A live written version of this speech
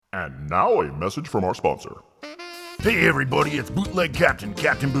And now a message from our sponsor. Hey everybody, it's Bootleg Captain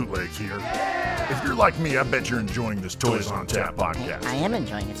Bootlegs here. If you're like me, I bet you're enjoying this Toys on Tap podcast. I am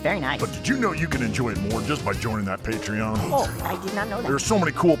enjoying it. It's very nice. But did you know you can enjoy it more just by joining that Patreon? Oh, I did not know that. There's so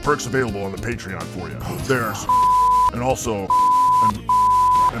many cool perks available on the Patreon for you. There's and also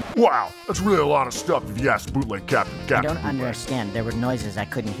and wow, that's really a lot of stuff if you ask Bootleg Captain I don't understand. There were noises I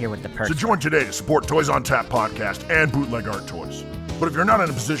couldn't hear with the perks. So join today to support Toys on Tap podcast and Bootleg Art Toys. But if you're not in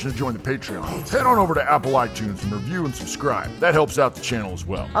a position to join the Patreon, head on over to Apple iTunes and review and subscribe. That helps out the channel as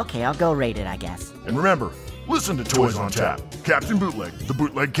well. Okay, I'll go rate it, I guess. And remember, listen to Toys on Tap. Captain Bootleg, the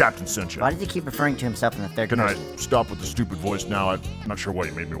Bootleg Captain sent you. Why does he keep referring to himself in the third Can person? I stop with the stupid voice now? I'm not sure why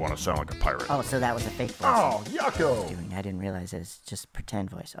you made me want to sound like a pirate. Oh, so that was a fake voice. Oh, yucko! I didn't realize it's just pretend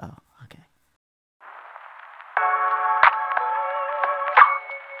voice. Oh, okay.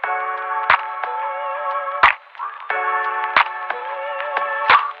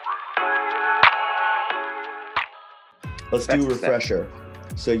 Let's do refresher.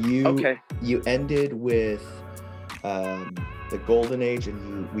 So you ended with the golden age,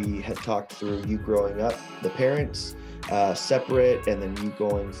 and we had talked through you growing up, the parents separate, and then you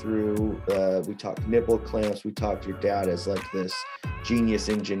going through. We talked nipple clamps. We talked your dad as like this genius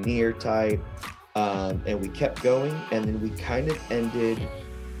engineer type, and we kept going, and then we kind of ended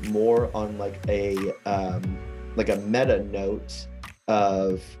more on like a meta note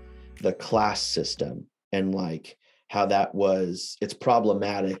of the class system and like how that was, it's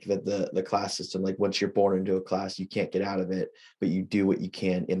problematic that the class system, like once you're born into a class, you can't get out of it, but you do what you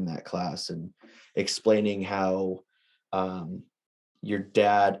can in that class, and explaining how your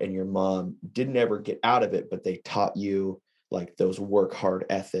dad and your mom didn't ever get out of it, but they taught you like those work hard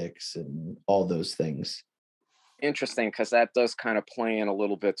ethics and all those things. Interesting, because that does kind of play in a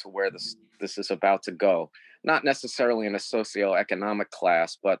little bit to where this is about to go. Not necessarily in a socioeconomic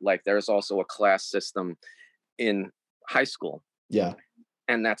class, but like there's also a class system in high school. Yeah.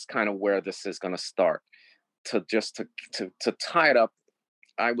 And that's kind of where this is going to start. To tie it up,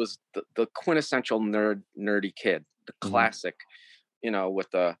 I was the quintessential nerdy kid, the classic,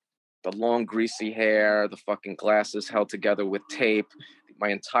 with the long greasy hair, the fucking glasses held together with tape. My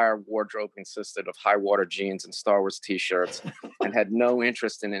entire wardrobe consisted of high water jeans and Star Wars t-shirts, and had no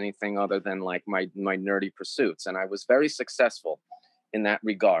interest in anything other than like my nerdy pursuits. And I was very successful in that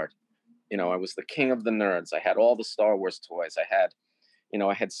regard. I was the king of the nerds. I had all the Star Wars toys. I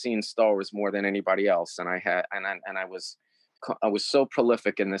had seen Star Wars more than anybody else. And I was so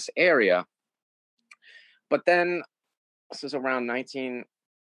prolific in this area. But then this is around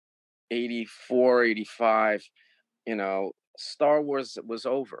 1984, 85, Star Wars was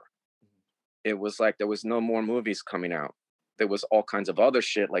over. It was like there was no more movies coming out. There was all kinds of other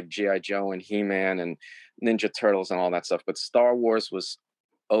shit like G.I. Joe and He-Man and Ninja Turtles and all that stuff. But Star Wars was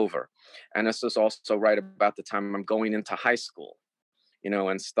over. And this was also right about the time I'm going into high school,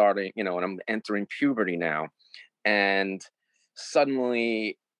 and starting, and I'm entering puberty now. And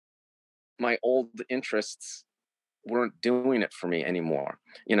suddenly my old interests weren't doing it for me anymore,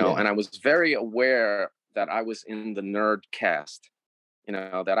 and I was very aware that I was in the nerd cast,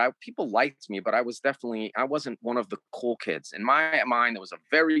 that people liked me, but I wasn't one of the cool kids. In my mind, there was a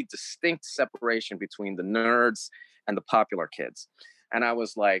very distinct separation between the nerds and the popular kids. And I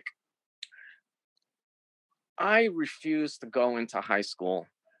was like, I refuse to go into high school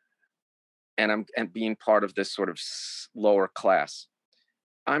and being part of this sort of lower class.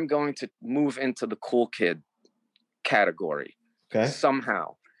 I'm going to move into the cool kid category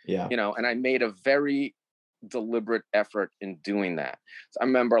somehow. Yeah. And I made a very deliberate effort in doing that. So I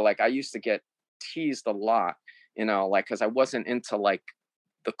remember like I used to get teased a lot, because I wasn't into like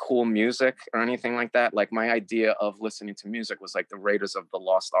the cool music or anything like that. Like my idea of listening to music was like the Raiders of the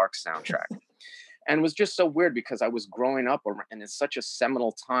Lost Ark soundtrack. And it was just so weird because I was growing up and it's such a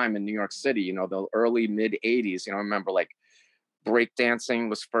seminal time in New York City, the early mid 80s. I remember like breakdancing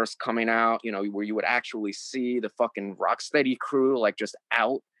was first coming out, where you would actually see the fucking Rocksteady crew like just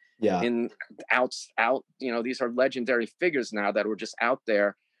out. Yeah. These are legendary figures now that were just out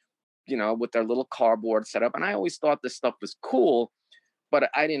there, with their little cardboard setup. And I always thought this stuff was cool, but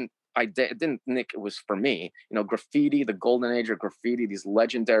I didn't think it was for me. Graffiti, the golden age of graffiti, these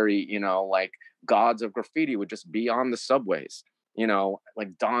legendary, like gods of graffiti would just be on the subways,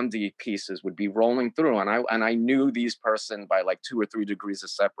 like Dondi pieces would be rolling through. And I knew these person by like 2 or 3 degrees of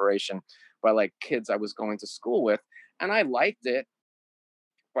separation by like kids I was going to school with. And I liked it,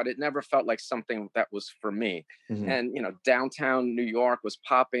 but it never felt like something that was for me. Mm-hmm. And, downtown New York was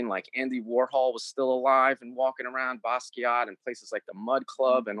popping, like Andy Warhol was still alive and walking around Basquiat and places like the Mud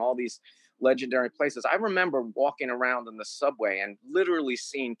Club and all these legendary places. I remember walking around in the subway and literally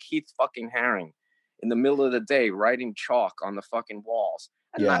seeing Keith fucking Haring in the middle of the day writing chalk on the fucking walls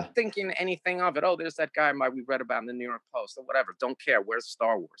and not thinking anything of it. Oh, there's that guy we read about in the New York Post or whatever. Don't care. Where's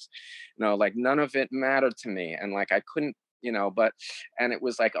Star Wars? Like none of it mattered to me. And like I couldn't, and it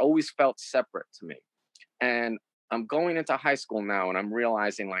was like always felt separate to me. And I'm going into high school now and I'm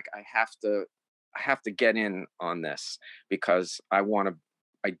realizing like I have to get in on this because I want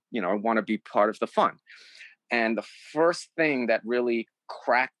to be part of the fun. And the first thing that really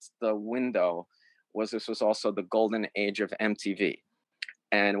cracked the window was this was also the golden age of MTV.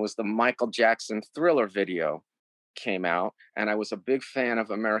 And it was the Michael Jackson Thriller video came out. And I was a big fan of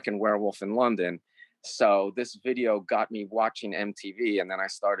American Werewolf in London. So this video got me watching MTV. And then I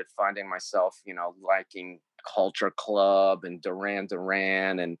started finding myself, liking Culture Club and Duran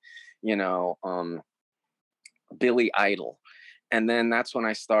Duran and, Billy Idol. And then that's when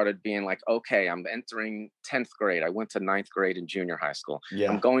I started being like, okay, I'm entering 10th grade. I went to 9th grade in junior high school. Yeah.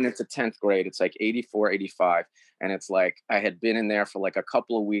 I'm going into 10th grade. It's like 84, 85. And it's like, I had been in there for like a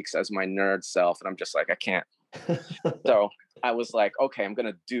couple of weeks as my nerd self. And I'm just like, I can't. So I was like, okay, I'm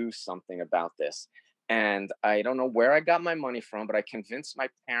going to do something about this. And I don't know where I got my money from, but I convinced my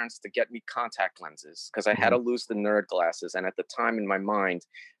parents to get me contact lenses because I had to lose the nerd glasses. And at the time in my mind,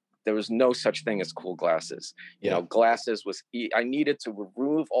 there was no such thing as cool glasses. Glasses was, I needed to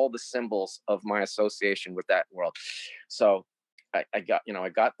remove all the symbols of my association with that world. So I got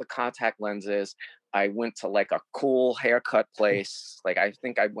the contact lenses. I went to like a cool haircut place. Like, I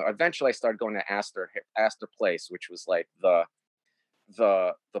think eventually I started going to Astor Place, which was like the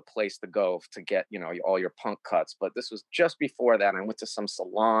place to go to get, all your punk cuts. But this was just before that. I went to some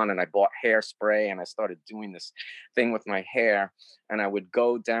salon and I bought hairspray and I started doing this thing with my hair. And I would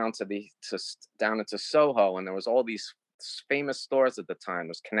go down down into Soho, and there was all these famous stores at the time.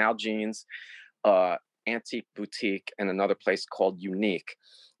 There's Canal Jeans, Antique Boutique, and another place called Unique,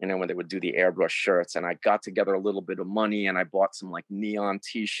 when they would do the airbrush shirts. And I got together a little bit of money and I bought some like neon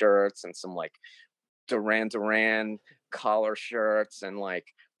t-shirts and some like Duran Duran collar shirts and like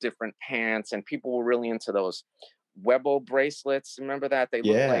different pants, and people were really into those Webo bracelets. Remember that? They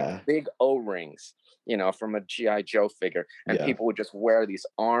looked like big O-rings, from a G.I. Joe figure, and people would just wear these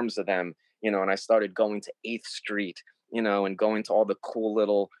arms of them, and I started going to 8th Street, and going to all the cool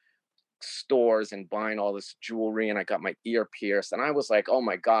little stores and buying all this jewelry, and I got my ear pierced, and I was like, oh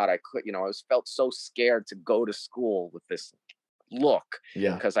my God, I felt so scared to go to school with this look,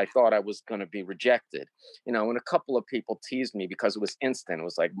 because I thought I was going to be rejected, and a couple of people teased me because it was instant. It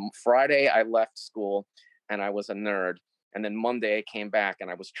was like Friday I left school and I was a nerd, and then Monday I came back and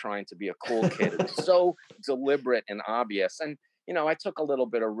I was trying to be a cool kid. It was so deliberate and obvious, and I took a little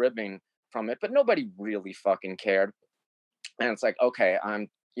bit of ribbing from it, but nobody really fucking cared. And it's like, okay, and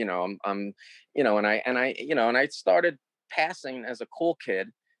I started passing as a cool kid.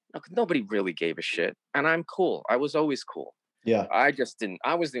 Nobody really gave a shit, and I'm cool. I was always cool. Yeah. I just didn't.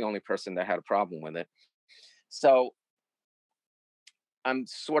 I was the only person that had a problem with it. So I'm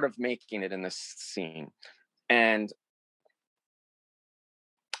sort of making it in this scene. And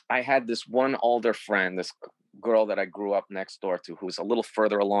I had this one older friend, this girl that I grew up next door to, who was a little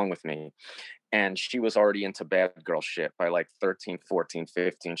further along with me. And she was already into bad girl shit by like 13, 14,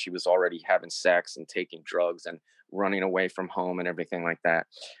 15. She was already having sex and taking drugs and running away from home and everything like that.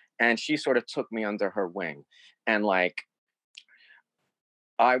 And she sort of took me under her wing. And like,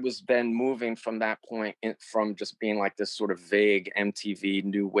 I was then moving from that point from just being like this sort of vague MTV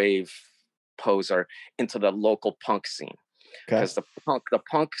new wave poser into the local punk scene. Because the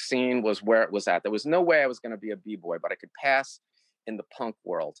punk scene was where it was at. There was no way I was going to be a b-boy, but I could pass in the punk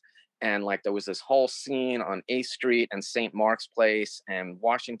world. And like there was this whole scene on 8th Street and St. Mark's Place and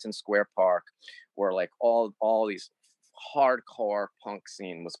Washington Square Park, where like all these hardcore punk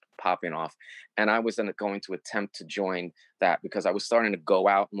scene was popping off, and I was going to attempt to join that because I was starting to go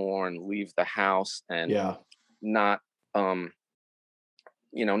out more and leave the house and not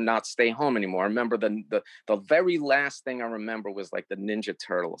not stay home anymore. I remember the very last thing I remember was like the Ninja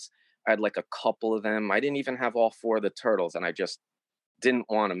Turtles. I had like a couple of them. I didn't even have all 4 of the turtles, and I just didn't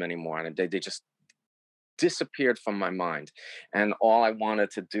want them anymore, and they just disappeared from my mind. And all I wanted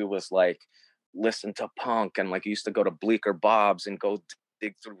to do was like listen to punk, and like I used to go to Bleecker Bob's and go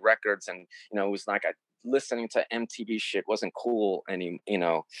dig through records, and it was like listening to MTV shit wasn't cool really,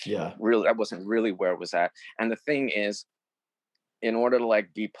 that wasn't really where it was at. And the thing is, in order to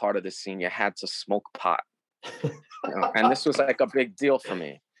like be part of the scene, you had to smoke pot. And this was like a big deal for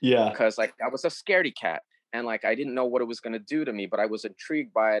me, because like I was a scaredy cat, and like I didn't know what it was going to do to me, but I was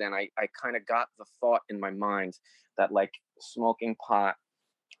intrigued by it, and I kind of got the thought in my mind that like smoking pot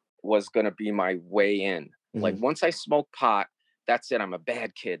was going to be my way in. Like once I smoked pot, that's it. I'm a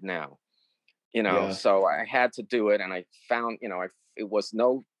bad kid now, you know? Yeah. So I had to do it. And I found, you know, it was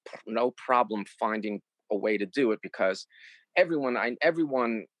no problem finding a way to do it, because everyone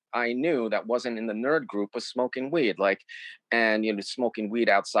I knew that wasn't in the nerd group was smoking weed, like, and, you know, smoking weed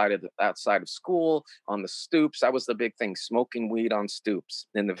outside of school, on the stoops. That was the big thing, smoking weed on stoops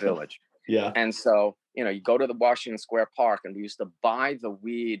in the village. Yeah. And so, you know, you go to the Washington Square Park, and we used to buy the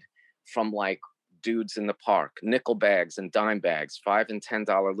weed from like dudes in the park, nickel bags and dime bags, $5 and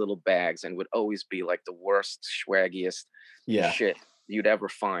 $10 little bags, and would always be like the worst, swaggiest shit you'd ever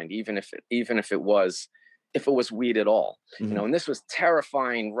find, even if it was weed at all. You know, and this was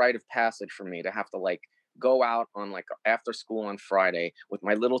terrifying rite of passage for me to have to like go out on like after school on Friday with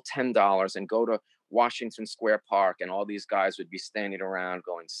my little $10 and go to Washington Square Park, and all these guys would be standing around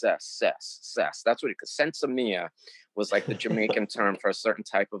going cess, cess, cess. That's what sensimilla was, like the Jamaican term for a certain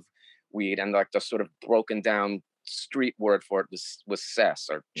type of weed, and like the sort of broken down street word for it was cess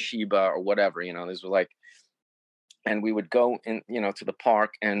or chiba or whatever. You know, these were like, and we would go in, you know, to the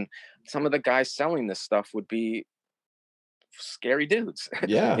park, and some of the guys selling this stuff would be scary dudes.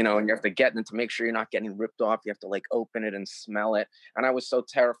 Yeah. You know, and you have to get them to make sure you're not getting ripped off. You have to like open it and smell it. And I was so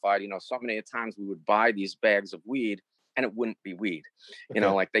terrified, you know, so many times we would buy these bags of weed and it wouldn't be weed. You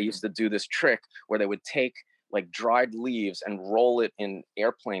know, like they used to do this trick where they would take like dried leaves and roll it in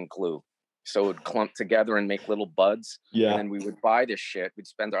airplane glue, so it would clump together and make little buds. Yeah. And then we would buy this shit. We'd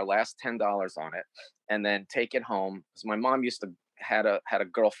spend our last $10 on it and then take it home. Because my mom used to had a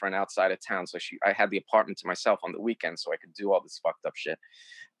girlfriend outside of town, so I had the apartment to myself on the weekend, so I could do all this fucked up shit.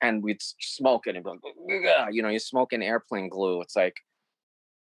 And we'd smoke it and be like, you know, you're smoking airplane glue. It's like,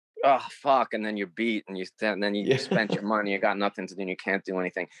 oh fuck, and then you're beat, and then you spent your money, you got nothing to do, and you can't do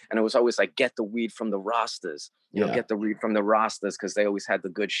anything. And it was always like, get the weed from the Rastas, you know, get the weed from the Rastas, because they always had the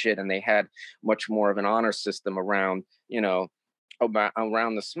good shit, and they had much more of an honor system around, you know,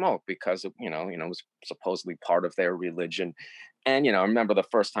 around the smoke, because you know, it was supposedly part of their religion. And you know, I remember the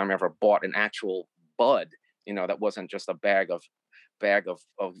first time I ever bought an actual bud, you know, that wasn't just a bag of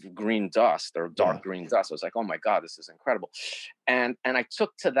green dust or dark green dust. I was like, oh my God, this is incredible. And I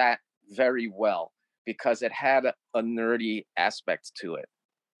took to that very well, because it had a nerdy aspect to it.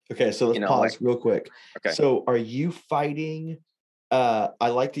 Okay, so let's pause real quick. Okay. So are you fighting? I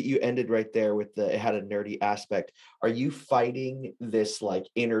like that you ended right there with it had a nerdy aspect. Are you fighting this like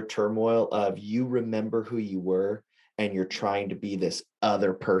inner turmoil of you remember who you were and you're trying to be this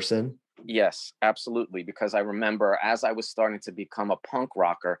other person? Yes, absolutely. Because I remember as I was starting to become a punk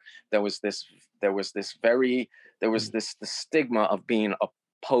rocker, there was the stigma of being a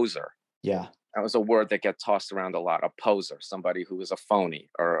poser. Yeah. That was a word that gets tossed around a lot. A poser, somebody who is a phony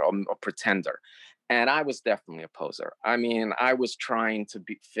or a pretender. And I was definitely a poser. I mean, I was trying to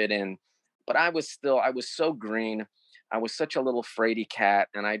fit in, but I was so green. I was such a little fraidy cat,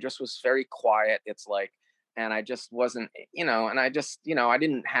 and I just was very quiet. It's like, and I just wasn't, you know, and I just, you know, I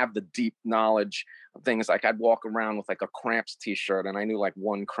didn't have the deep knowledge of things. Like I'd walk around with like a Cramps t-shirt and I knew like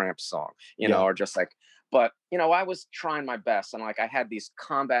one Cramps song, you know, or just like, but, you know, I was trying my best. And like, I had these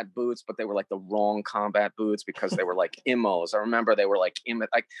combat boots, but they were like the wrong combat boots, because they were like emos. I remember they were like,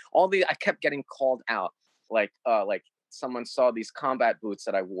 I kept getting called out. Like someone saw these combat boots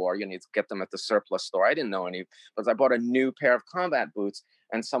that I wore. You need to get them at the surplus store. I didn't know any, but I bought a new pair of combat boots,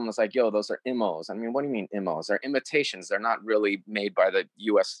 and someone was like, yo, those are immos. I mean, what do you mean immos? They're imitations. They're not really made by the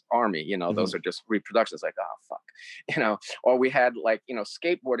US Army. You know, those are just reproductions. Like, oh, fuck. You know, or we had like, you know,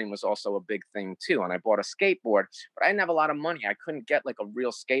 skateboarding was also a big thing too. And I bought a skateboard, but I didn't have a lot of money. I couldn't get like a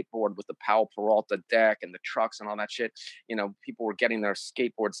real skateboard with the Powell Peralta deck and the trucks and all that shit. You know, people were getting their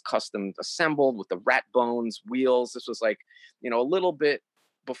skateboards custom assembled with the rat bones wheels. This was like, you know, a little bit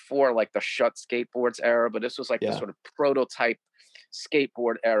before like the Shut Skateboards era, but this was like the sort of prototype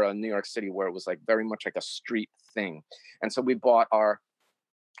skateboard era in New York City, where it was like very much like a street thing. And so we bought our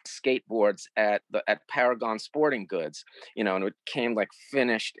skateboards at Paragon Sporting Goods, you know, and it came like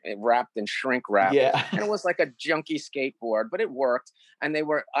finished, wrapped in shrink wrap. Yeah. And it was like a junky skateboard, but it worked. And they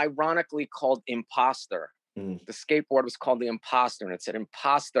were ironically called Imposter. The skateboard was called the Imposter, and it said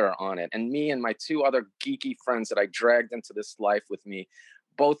Imposter on it. And me and my two other geeky friends that I dragged into this life with me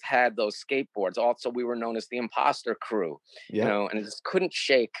both had those skateboards. Also, we were known as the Imposter Crew, you know, and I just couldn't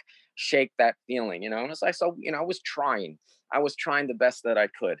shake that feeling, you know. And so, you know, I was trying the best that I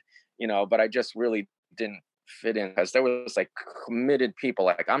could, you know, but I just really didn't fit in, because there was like committed people.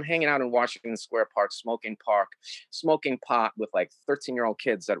 Like I'm hanging out in Washington Square Park, smoking pot with like 13-year-old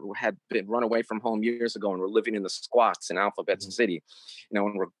kids that had been run away from home years ago and were living in the squats in Alphabet City,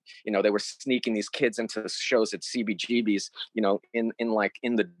 and they were sneaking these kids into shows at CBGB's, in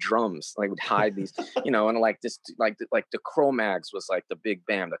the drums, like would hide these, and like this, like the Cro-Mags was like the big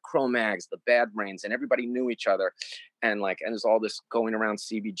band, the Cro-Mags, the Bad Brains, and everybody knew each other. And there's all this going around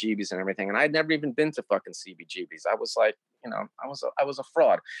CBGBs and everything. And I'd never even been to fucking CBGBs. I was like, I was a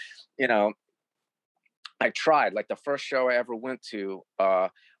fraud. I tried. Like the first show I ever went to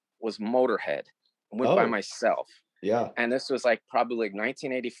was Motorhead. I went by myself. Yeah. And this was like probably like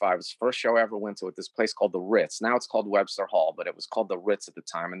 1985. It was the first show I ever went to at this place called the Ritz. Now it's called Webster Hall, but it was called the Ritz at the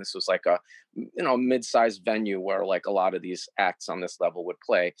time. And this was like a, mid-sized venue where like a lot of these acts on this level would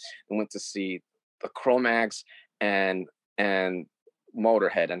play. And went to see the Cro-Mags and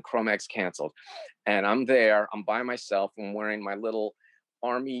Motorhead, and Cro-Mags canceled. And I'm there, I'm by myself, I'm wearing my little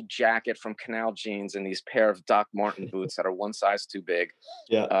army jacket from Canal Jeans and these pair of Doc Marten boots that are one size too big.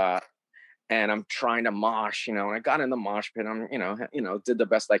 Yeah. And I'm trying to mosh, and I got in the mosh pit. I'm, did the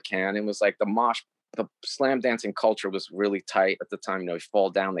best I can. It was like the slam dancing culture was really tight at the time. You fall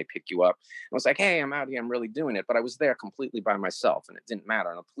down, they pick you up. I was like, hey, I'm out here, I'm really doing it. But I was there completely by myself, and it didn't matter.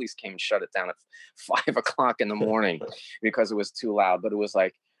 And the police came and shut it down at 5 o'clock in the morning because it was too loud. But it was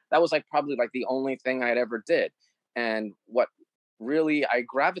like, that was like probably like the only thing I'd ever did. And what really I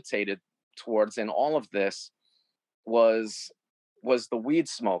gravitated towards in all of this was the weed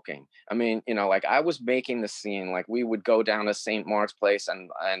smoking. I mean, like I was making the scene. Like we would go down to St. Mark's Place, and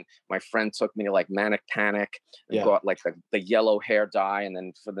my friend took me to like Manic Panic and got like the yellow hair dye. And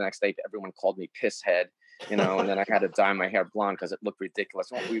then for the next day, everyone called me Piss Head, and then I had to dye my hair blonde because it looked ridiculous.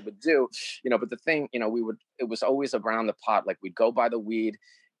 What we would do, but the thing, it was always around the pot. Like we'd go buy the weed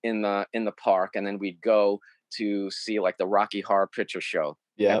in the park, and then we'd go to see like the Rocky Horror Picture Show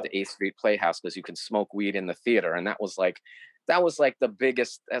at the 8th Street Playhouse, because you can smoke weed in the theater. And that was like the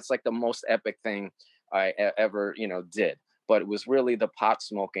biggest, that's like the most epic thing I ever, did. But it was really the pot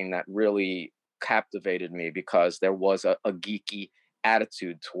smoking that really captivated me, because there was a geeky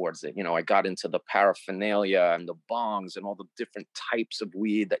attitude towards it. I got into the paraphernalia and the bongs and all the different types of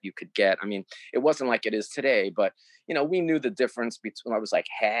weed that you could get. I mean, it wasn't like it is today, but we knew the difference between, I was like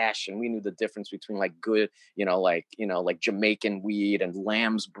hash, and we knew the difference between like good, like Jamaican weed and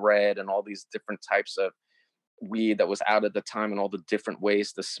lamb's bread and all these different types of weed that was out at the time, and all the different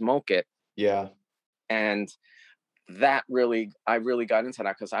ways to smoke it. Yeah. And that really, I really got into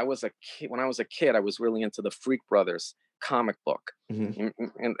that because I was a kid. When I was a kid, I was really into the Freak Brothers comic book.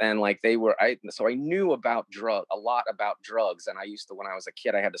 And like so I knew about a lot about drugs. And I used to, when I was a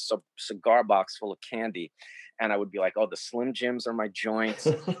kid, I had a cigar box full of candy, and I would be like, oh, the Slim Jims are my joints.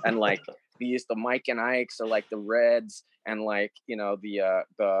 And like the Mike and Ike's are like the Reds, and like,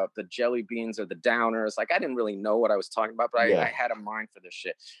 the jelly beans are the Downers. Like I didn't really know what I was talking about, but I had a mind for this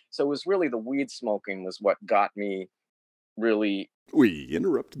shit. So it was really the weed smoking was what got me really. We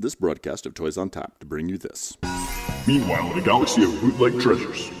interrupted this broadcast of Toys on Tap to bring you this. Meanwhile, in a galaxy of bootleg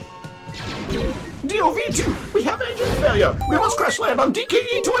treasures. DOV2, we have engine failure. We must crash land on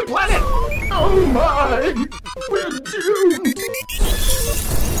DKE Toy Planet. Oh my, we're doomed.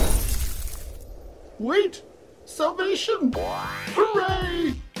 Wait, salvation.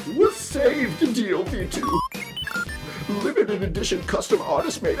 Hooray, we're saved, DOV2. Limited edition custom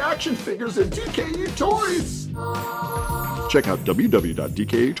artist-made action figures and DKE Toys. Check out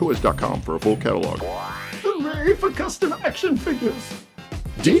www.dketoys.com for a full catalog. Hooray for custom action figures.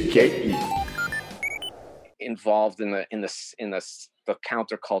 DKE. Involved in the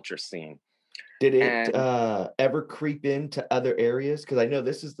counterculture scene. Did it ever creep into other areas? Because I know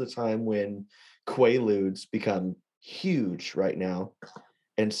this is the time when Quaaludes become huge right now.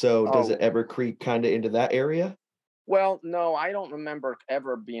 And so does it ever creep kind of into that area? Well, no, I don't remember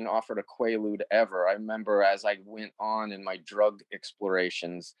ever being offered a Quaalude ever. I remember as I went on in my drug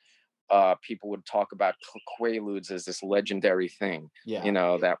explorations, people would talk about Quaaludes as this legendary thing,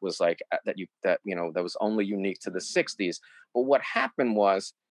 that was like that was only unique to the 60s. But what happened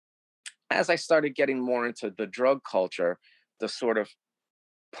was, as I started getting more into the drug culture, the sort of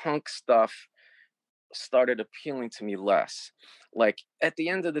punk stuff started appealing to me less. Like at the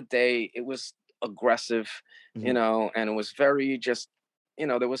end of the day, it was aggressive, and it was very just,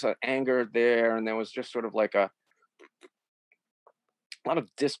 there was an anger there, and there was just sort of like a lot of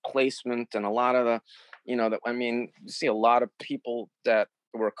displacement, and a lot of the, you see a lot of people that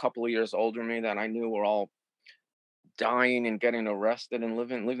were a couple of years older than me that I knew were all dying and getting arrested and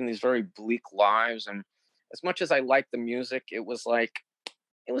living these very bleak lives. And as much as I liked the music, it was like,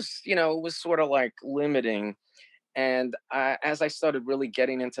 it was sort of like limiting. And as I started really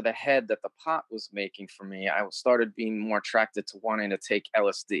getting into the head that the pot was making for me, I started being more attracted to wanting to take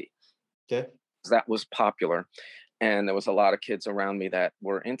LSD. Okay. That was popular. And there was a lot of kids around me that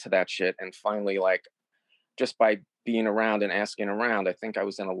were into that shit. And finally, like, just by being around and asking around, I think I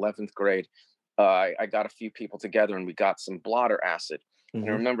was in 11th grade. I got a few people together and we got some blotter acid. And I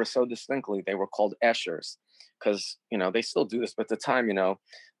remember so distinctly, they were called Eschers because, they still do this. But at the time,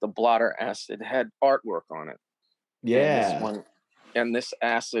 the blotter acid had artwork on it. Yeah. And this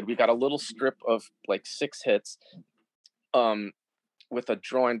acid, we got a little strip of like 6 hits with a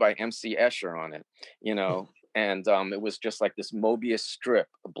drawing by MC Escher on it, and it was just like this Mobius strip,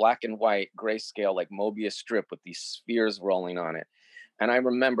 a black and white grayscale, like Mobius strip with these spheres rolling on it. And I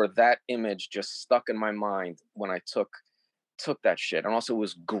remember that image just stuck in my mind when I took that shit. And also it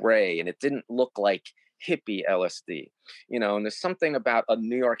was gray and it didn't look like hippie LSD, and there's something about a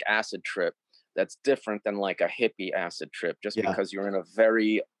New York acid trip that's different than like a hippie acid trip, just because you're in a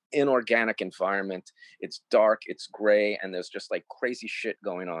very inorganic environment. It's dark, it's gray, and there's just like crazy shit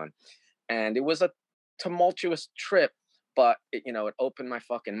going on. And it was a tumultuous trip, but it opened my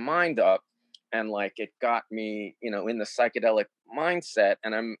fucking mind up, and like it got me, in the psychedelic mindset.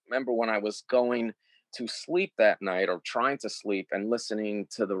 And I remember when I was going to sleep that night or trying to sleep and listening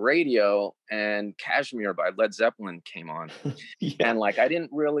to the radio, and Kashmir by Led Zeppelin came on. And like I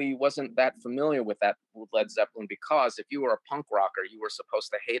wasn't that familiar with Led Zeppelin, because if you were a punk rocker, you were supposed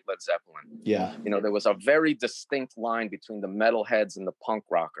to hate Led Zeppelin. Yeah. There was a very distinct line between the metalheads and the punk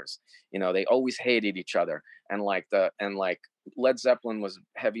rockers. They always hated each other. And like Led Zeppelin was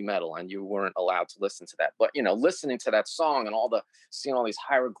heavy metal and you weren't allowed to listen to that. But, listening to that song and seeing all these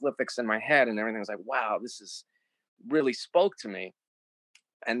hieroglyphics in my head and everything, I was like, wow, this is really spoke to me.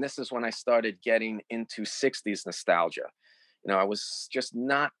 And this is when I started getting into 60s nostalgia. I was just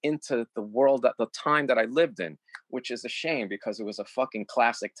not into the world at the time that I lived in, which is a shame because it was a fucking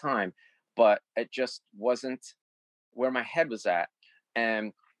classic time, but it just wasn't where my head was at.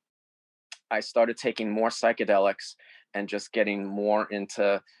 And I started taking more psychedelics and just getting more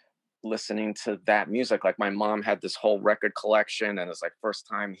into listening to that music. Like my mom had this whole record collection, and it's like first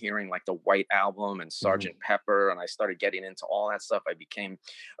time hearing like the White Album and Sgt. Pepper. And I started getting into all that stuff. I became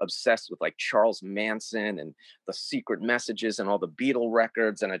obsessed with like Charles Manson and the Secret Messages and all the Beatle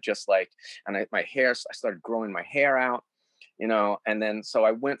records. And I started growing my hair out, and then so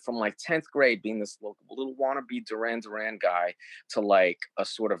I went from like 10th grade being this little wannabe Duran Duran guy to like a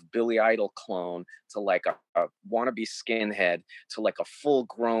sort of Billy Idol clone to like a wannabe skinhead to like a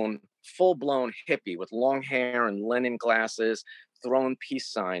full-blown hippie with long hair and Lenin glasses, throwing peace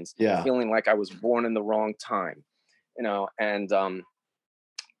signs, feeling like I was born in the wrong time, and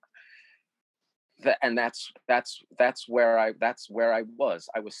that's where I was.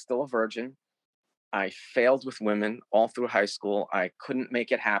 I was still a virgin. I failed with women all through high school. I couldn't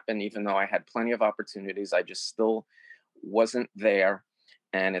make it happen, even though I had plenty of opportunities. I just still wasn't there.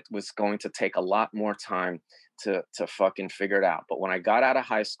 And it was going to take a lot more time to fucking figure it out. But when I got out of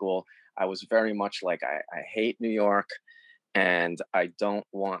high school, I was very much like, I hate New York and I don't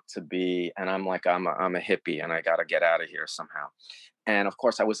want to be, and I'm like, I'm a hippie and I got to get out of here somehow. And of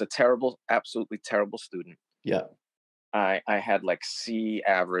course I was absolutely terrible student. Yeah. I had like C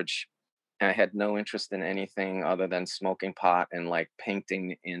average. I had no interest in anything other than smoking pot and like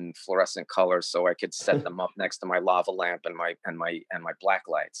painting in fluorescent colors so I could set them up next to my lava lamp and my black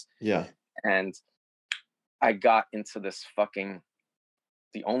lights. Yeah. And I got into the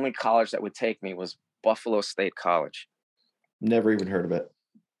only college that would take me was Buffalo State College. Never even heard of it.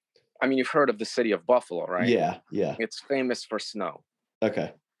 I mean, you've heard of the city of Buffalo, right? Yeah. Yeah. It's famous for snow.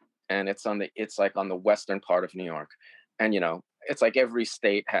 Okay. And it's like on the western part of New York. And, it's like every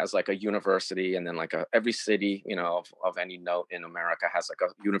state has like a university, and then like every city, of any note in America has like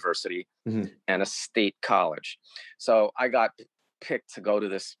a university and a state college. So I got picked to go to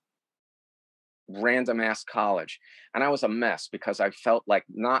this random ass college, and I was a mess because I felt like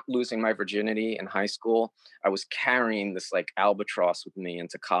not losing my virginity in high school. I was carrying this like albatross with me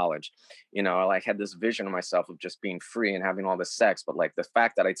into college. I like had this vision of myself of just being free and having all this sex, but like the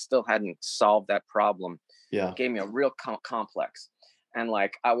fact that I still hadn't solved that problem gave me a real complex. And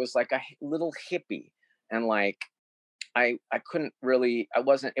like I was like a little hippie, and like I couldn't really, it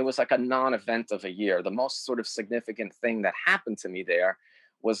was like a non-event of a year. The most sort of significant thing that happened to me there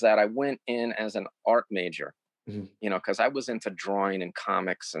was that I went in as an art major, because I was into drawing and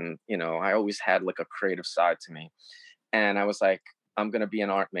comics, and I always had like a creative side to me. And I was like, I'm going to be an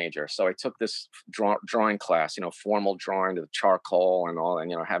art major. So I took this drawing class, formal drawing to the charcoal and all,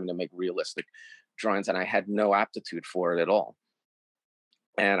 and having to make realistic drawings, and I had no aptitude for it at all.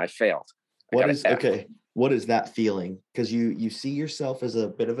 and I failed. What is that feeling? Because you see yourself as a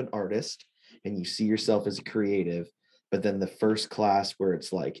bit of an artist and you see yourself as a creative, but then the first class where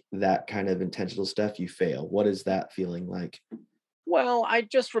it's like that kind of intentional stuff, you fail. What is that feeling like? Well, I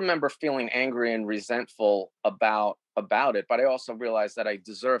just remember feeling angry and resentful about it, but I also realized that I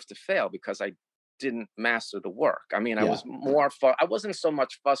deserved to fail because I didn't master the work. I mean, I was I wasn't so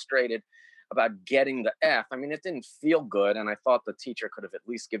much frustrated about getting the F. I mean, it didn't feel good, and I thought the teacher could have at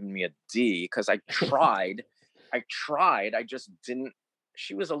least given me a D because I tried. I just didn't.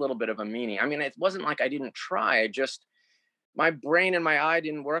 She was a little bit of a meanie. I mean, it wasn't like I didn't try. My brain and my eye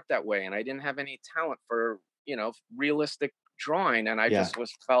didn't work that way, and I didn't have any talent for, realistic drawing, and I just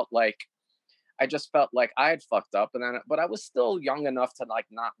felt like I had fucked up, but I was still young enough to like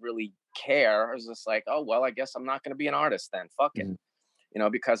not really care. I was just like, oh well, I guess I'm not going to be an artist then. Fuck it,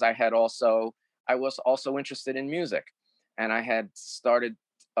 because I was also interested in music, and I had started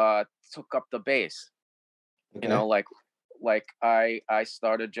took up the bass. Okay. I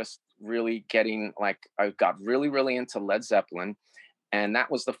started just really getting I got really, really into Led Zeppelin. And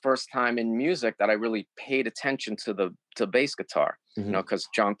that was the first time in music that I really paid attention to bass guitar, because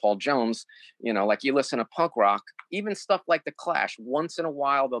John Paul Jones, you listen to punk rock, even stuff like The Clash, once in a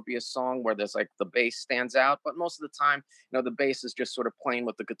while, there'll be a song where there's the bass stands out. But most of the time, the bass is just sort of playing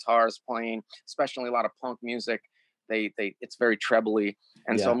what the guitar is playing, especially a lot of punk music. It's very trebly.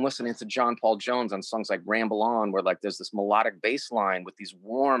 And so I'm listening to John Paul Jones on songs like Ramble On, where there's this melodic bass line with these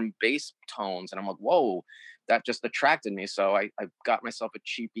warm bass tones. And I'm like, whoa, that just attracted me. So I got myself a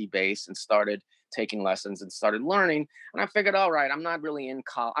cheapy bass and started taking lessons and started learning. And I figured, all right, I'm not really in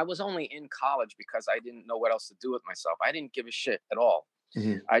college. I was only in college because I didn't know what else to do with myself. I didn't give a shit at all.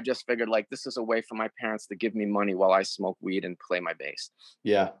 I just figured this is a way for my parents to give me money while I smoke weed and play my bass.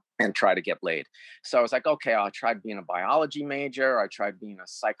 Yeah. And try to get laid. So I was like, okay, I tried being a biology major. I tried being a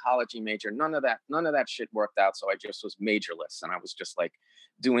psychology major. None of that shit worked out. So I just was majorless. And I was just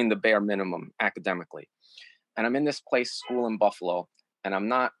doing the bare minimum academically. And I'm in this school in Buffalo, and I'm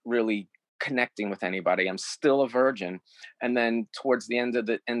not really connecting with anybody. I'm still a virgin. And then towards the end of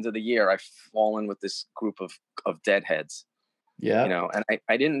the year, I've fallen with this group of deadheads. Yeah. And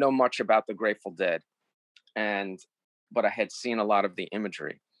I didn't know much about the Grateful Dead. But I had seen a lot of the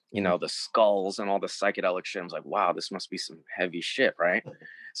imagery. The skulls and all the psychedelic shit. I was like, wow, this must be some heavy shit, right?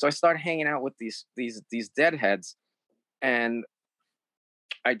 So I started hanging out with these deadheads, and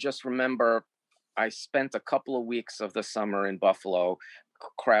I just remember I spent a couple of weeks of the summer in Buffalo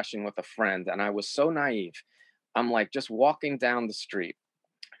crashing with a friend, and I was so naive. I'm just walking down the street,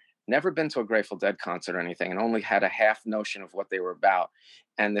 never been to a Grateful Dead concert or anything, and only had a half notion of what they were about.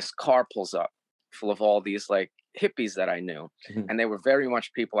 And this car pulls up full of all these hippies that I knew. And they were very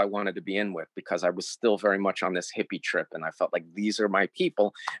much people I wanted to be in with because I was still very much on this hippie trip. And I felt like these are my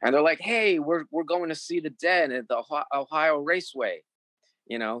people. And they're like, hey, we're going to see the Dead at the Ohio Raceway,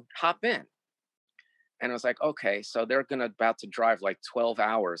 hop in. And I was like, okay, so they're about to drive 12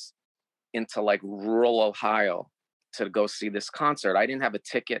 hours into rural Ohio to go see this concert. I didn't have a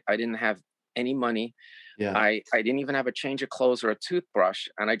ticket. I didn't have any money. Yeah. I didn't even have a change of clothes or a toothbrush.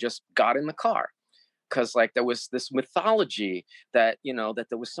 And I just got in the car. Because there was this mythology that, that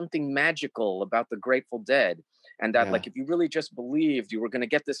there was something magical about the Grateful Dead. And that if you really just believed, you were going to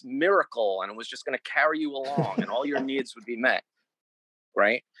get this miracle and it was just going to carry you along and all your needs would be met.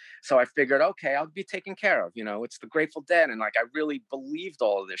 Right. So I figured, okay, I'll be taken care of. It's the Grateful Dead. And I really believed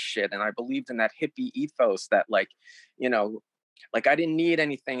all of this shit. And I believed in that hippie ethos that I didn't need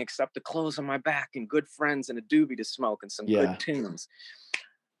anything except the clothes on my back and good friends and a doobie to smoke and some good tunes.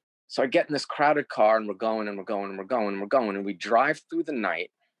 So I get in this crowded car and we're going and we're going and we're going and we're going and we drive through the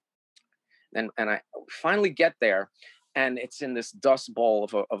night. And I finally get there and it's in this dust bowl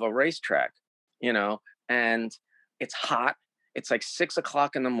of a racetrack, and it's hot. It's 6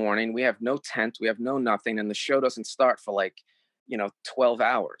 o'clock in the morning. We have no tent. We have no nothing. And the show doesn't start for 12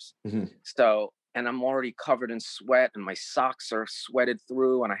 hours. So, and I'm already covered in sweat and my socks are sweated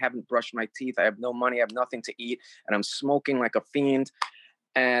through and I haven't brushed my teeth. I have no money. I have nothing to eat. And I'm smoking like a fiend.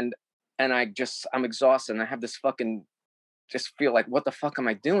 And I'm exhausted and I have this just feel what the fuck am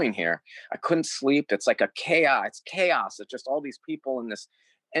I doing here? I couldn't sleep. It's a chaos. It's chaos. It's just all these people in this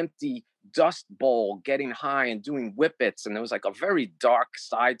empty dust bowl getting high and doing whippets. And there was a very dark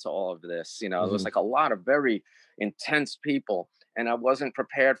side to all of this. There was a lot of very intense people and I wasn't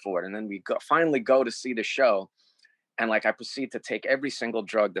prepared for it. And then we finally go to see the show. And I proceed to take every single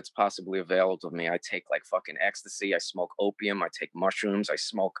drug that's possibly available to me. I take fucking ecstasy. I smoke opium. I take mushrooms. I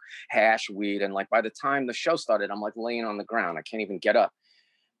smoke hash, weed. And by the time the show started, I'm laying on the ground. I can't even get up.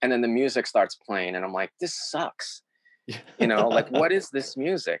 And then the music starts playing and I'm like, this sucks. You know, like, what is this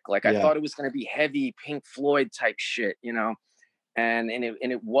music? Like, I Yeah. thought it was going to be heavy Pink Floyd type shit, you know, and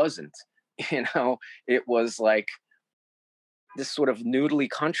it wasn't. You know, it was like this sort of noodly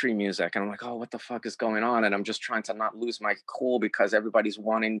country music, and I'm like, oh, what the fuck is going on? And I'm just trying to not lose my cool because everybody's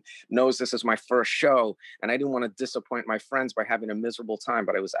knows this is my first show, and I didn't want to disappoint my friends by having a miserable time,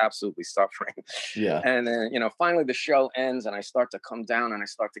 but I was absolutely suffering. Yeah. And then, you know, finally the show ends, and I start to come down, and I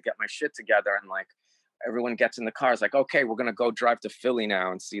start to get my shit together, and like everyone gets in the car. It's like, okay, we're gonna go drive to Philly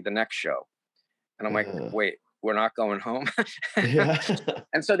now and see the next show. And I'm like, wait, we're not going home. Yeah.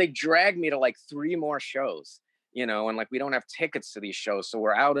 And so they dragged me to like 3 more shows, you know, and like, we don't have tickets to these shows. So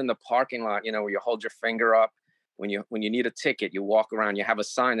we're out in the parking lot, you know, where you hold your finger up when you need a ticket, you walk around, you have a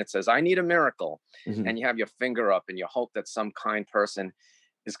sign that says, I need a miracle. Mhm. And you have your finger up and you hope that some kind person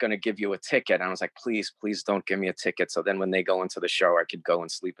is going to give you a ticket. And I was like, please don't give me a ticket. So then when they go into the show, I could go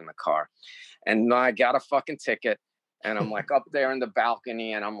and sleep in the car. And I got a fucking ticket. And I'm like up there in the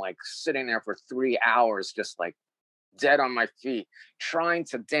balcony, and I'm like sitting there for 3 hours, just like dead on my feet, trying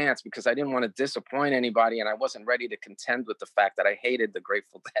to dance because I didn't want to disappoint anybody. And I wasn't ready to contend with the fact that I hated the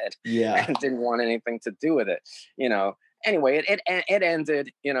Grateful Dead. Yeah. And didn't want anything to do with it, you know. Anyway, it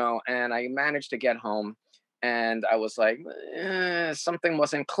ended, you know, and I managed to get home, and I was like, something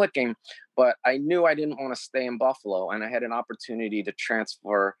wasn't clicking, but I knew I didn't want to stay in Buffalo, and I had an opportunity to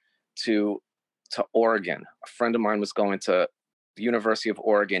transfer to Oregon. A friend of mine was going to the University of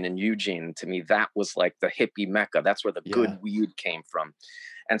Oregon in Eugene. To me, that was like the hippie mecca. That's where the good weed came from.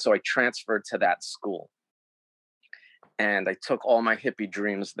 And so I transferred to that school, and I took all my hippie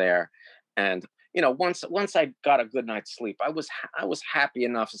dreams there. And, you know, once I got a good night's sleep, I was happy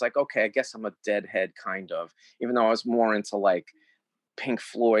enough. It's like, okay, I guess I'm a deadhead kind of, even though I was more into like Pink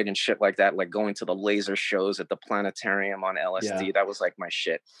Floyd and shit like that, like going to the laser shows at the planetarium on LSD. Yeah. That was like my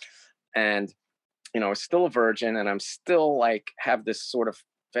shit. And, you know, I was still a virgin, and I'm still like have this sort of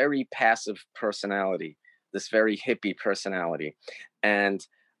very passive personality, this very hippie personality. And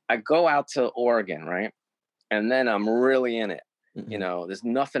I go out to Oregon, right? And then I'm really in it. You know, there's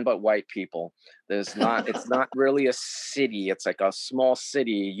nothing but white people. It's not really a city. It's like a small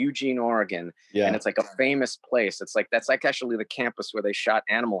city, Eugene, Oregon. Yeah. And it's like a famous place. It's like, that's like actually the campus where they shot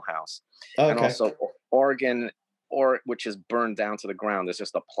Animal House. Okay. And also Oregon, which is burned down to the ground. There's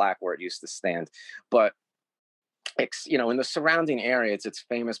just a plaque where it used to stand. But it's, you know, in the surrounding areas, it's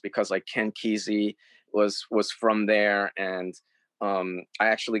famous because like Ken Kesey was from there. And I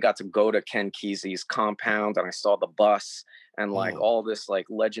actually got to go to Ken Kesey's compound, and I saw the bus and like all this like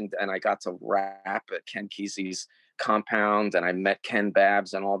legend. And I got to rap at Ken Kesey's compound, and I met Ken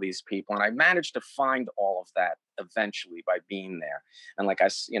Babs and all these people. And I managed to find all of that eventually by being there. And like I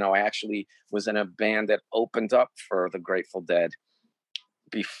actually was in a band that opened up for the Grateful Dead,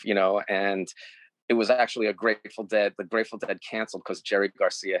 you know, and it was actually the Grateful Dead canceled because Jerry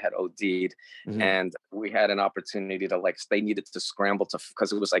Garcia had OD'd. And we had an opportunity to they needed to scramble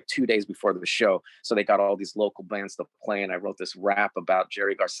because it was like 2 days before the show. So they got all these local bands to play. And I wrote this rap about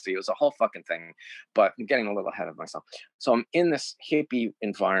Jerry Garcia. It was a whole fucking thing, but I'm getting a little ahead of myself. So I'm in this hippie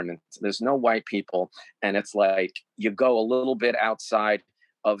environment. There's no white people. And it's like, you go a little bit outside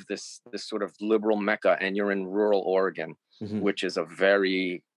of this sort of liberal mecca, and you're in rural Oregon, which is a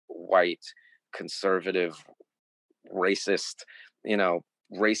very white, conservative, racist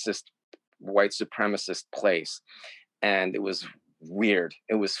white supremacist place. And it was weird.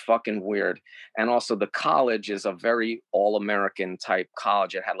 It was fucking weird. And also the college is a very all-American type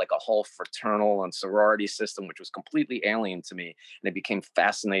college. It had like a whole fraternal and sorority system, which was completely alien to me. And I became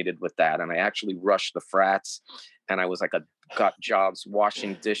fascinated with that. And I actually rushed the frats, and I was like got jobs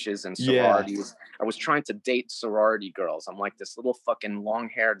washing dishes and sororities. I was trying to date sorority girls. I'm like this little fucking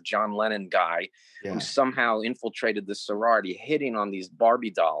long-haired John Lennon guy who somehow infiltrated the sorority, hitting on these Barbie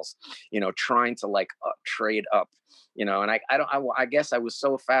dolls, you know, trying to trade up, you know. And I guess I was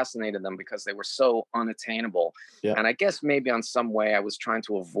so fascinated them because they were so unattainable. And I guess maybe on some way I was trying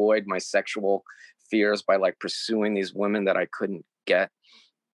to avoid my sexual fears by like pursuing these women that I couldn't get,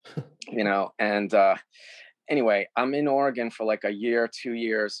 you know. And anyway, I'm in Oregon for like a year, 2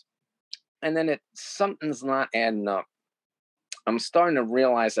 years, and then something's not adding up. I'm starting to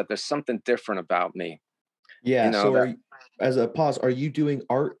realize that there's something different about me. Yeah. You know, so as a pause, are you doing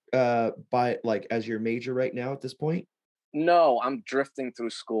art as your major right now at this point? No, I'm drifting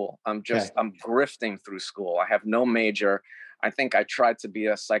through school. I'm grifting through school. I have no major. I think I tried to be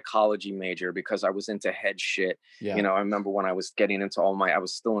a psychology major because I was into head shit. Yeah. You know, I remember when I was getting into I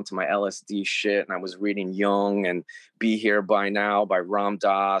was still into my LSD shit, and I was reading Jung and Be Here by Now by Ram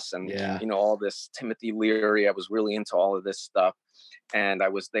Dass and, you know, all this Timothy Leary. I was really into all of this stuff. And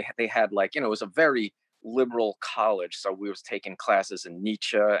they had like, you know, it was a very liberal college. So we was taking classes in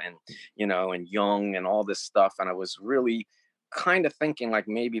Nietzsche and, and Jung and all this stuff. And I was really kind of thinking like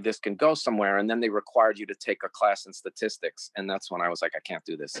maybe this can go somewhere. And then they required you to take a class in statistics. And that's when I was like, I can't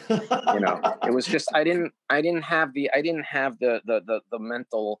do this. It was just, I didn't have the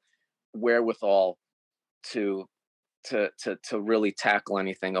mental wherewithal to really tackle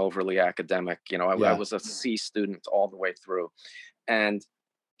anything overly academic. I was a C student all the way through. And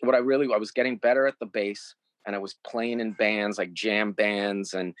I was getting better at the bass, and I was playing in bands like jam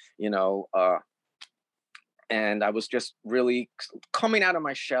bands, and and I was just really coming out of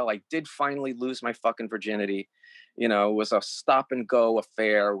my shell. I did finally lose my fucking virginity. It was a stop and go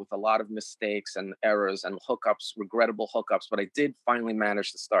affair with a lot of mistakes and errors and hookups, regrettable hookups, but I did finally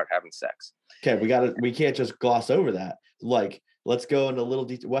manage to start having sex. Okay, we can't just gloss over that. Like, let's go into a little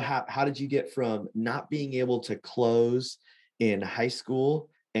detail. How did you get from not being able to close in high school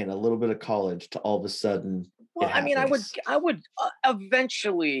and a little bit of college to all of a sudden? Well, I mean, I would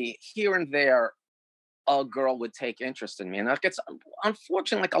eventually here and there, a girl would take interest in me, and that gets,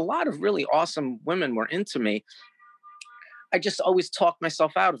 unfortunately, like a lot of really awesome women were into me. I just always talked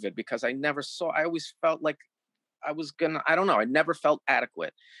myself out of it because I always felt like I was I don't know. I never felt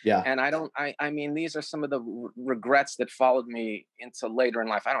adequate. Yeah. And I mean, these are some of the regrets that followed me into later in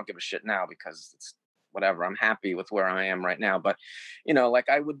life. I don't give a shit now because it's whatever. I'm happy with where I am right now. But, like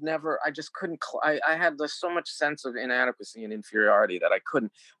I would never, I just couldn't, I had so much sense of inadequacy and inferiority that I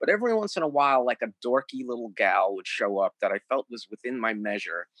couldn't. But every once in a while, like a dorky little gal would show up that I felt was within my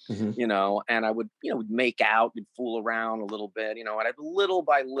measure, and I would, would make out, would fool around a little bit, and I'd little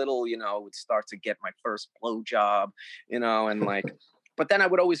by little, would start to get my first blowjob, and like, but then I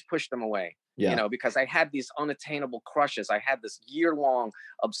would always push them away. Yeah. Because I had these unattainable crushes. I had this year-long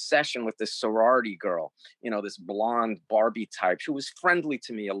obsession with this sorority girl, this blonde Barbie type. She was friendly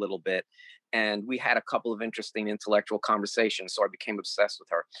to me a little bit. And we had a couple of interesting intellectual conversations. So I became obsessed with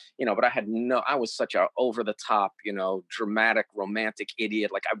her, but I was such a over the top, dramatic, romantic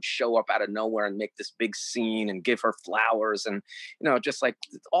idiot. Like I would show up out of nowhere and make this big scene and give her flowers and, just like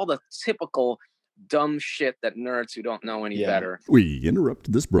all the typical dumb shit that nerds who don't know any better. We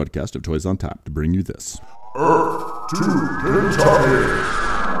interrupt this broadcast of Toys on Tap to bring you this. Earth to Kentucky.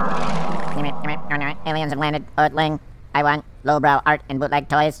 Aliens have landed. Earthling. I want lowbrow art and bootleg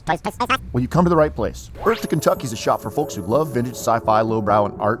toys. Toys. Well, you come to the right place. Earth to Kentucky is a shop for folks who love vintage, sci-fi, lowbrow,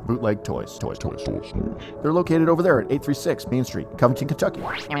 and art bootleg toys. They're located over there at 836 Main Street, Covington, Kentucky.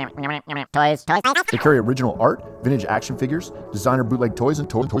 Toys. They carry original art, vintage action figures, designer bootleg toys, and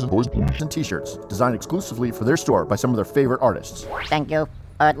and t-shirts designed exclusively for their store by some of their favorite artists. Thank you,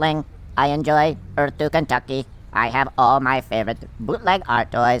 Earthling. I enjoy Earth to Kentucky. I have all my favorite bootleg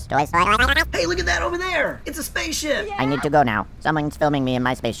art toys. Hey, look at that over there! It's a spaceship! I need to go now. Someone's filming me in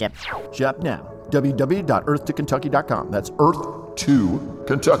my spaceship. Shop now. www.earth2kentucky.com. That's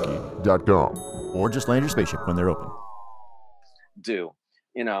earth2kentucky.com. Or just land your spaceship when they're open.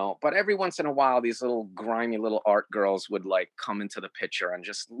 But every once in a while, these little grimy little art girls would like come into the picture, and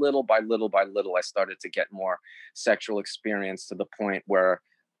just little by little, I started to get more sexual experience to the point where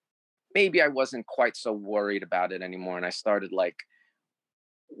maybe I wasn't quite so worried about it anymore. And I started like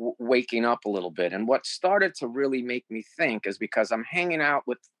waking up a little bit. And what started to really make me think is because I'm hanging out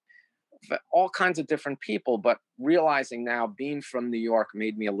with all kinds of different people, but realizing now being from New York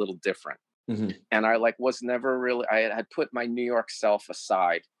made me a little different. Mm-hmm. And I was never really, I had put my New York self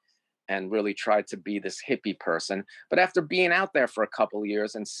aside and really tried to be this hippie person. But after being out there for a couple of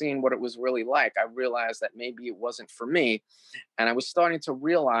years and seeing what it was really like, I realized that maybe it wasn't for me. And I was starting to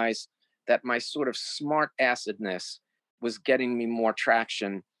realize that my sort of smart acidness was getting me more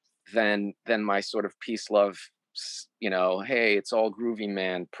traction than my sort of peace love, hey, it's all groovy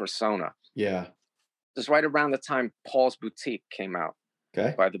man persona. Yeah. It was right around the time Paul's Boutique came out.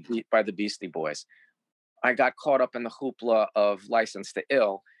 Okay. By the Beastie Boys. I got caught up in the hoopla of License to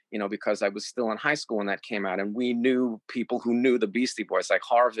Ill, because I was still in high school when that came out, and we knew people who knew the Beastie Boys. Like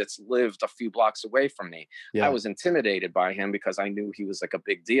Harvitz lived a few blocks away from me. Yeah. I was intimidated by him because I knew he was like a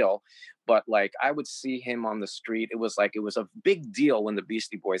big deal, but like I would see him on the street. It was a big deal when the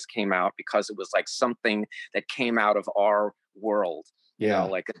Beastie Boys came out because it was like something that came out of our world. Yeah.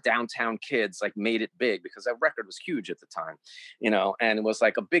 Like the downtown kids like made it big because that record was huge at the time, and it was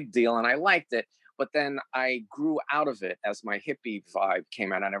like a big deal, and I liked it. But then I grew out of it as my hippie vibe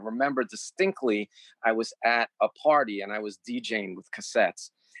came out. And I remember distinctly, I was at a party and I was DJing with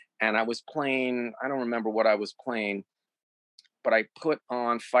cassettes, and I was playing, I don't remember what I was playing, but I put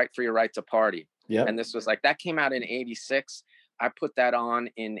on Fight for Your Right to Party. Yeah. And this was like, that came out in 86. I put that on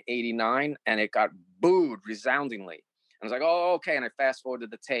in 89 and it got booed resoundingly. I was like, oh, okay. And I fast forwarded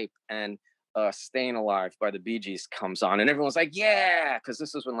the tape, and Staying Alive by the Bee Gees comes on, and everyone's like, yeah, because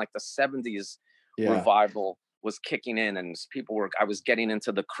this is when like the 70s revival was kicking in, and I was getting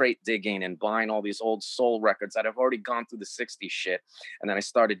into the crate digging and buying all these old soul records that I've already gone through the 60s shit. And then I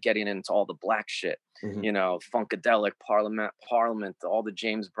started getting into all the black shit, you know, Funkadelic, Parliament, all the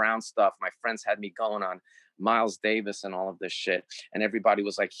James Brown stuff. My friends had me going on Miles Davis and all of this shit. And everybody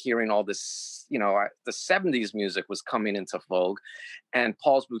was like hearing all this, you know, the 70s music was coming into vogue. And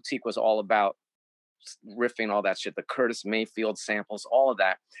Paul's Boutique was all about riffing all that shit, the Curtis Mayfield samples, all of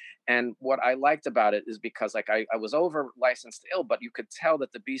that. And what I liked about it is because like I was over Licensed to Ill, but you could tell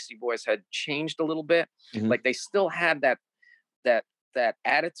that the Beastie Boys had changed a little bit. Like they still had that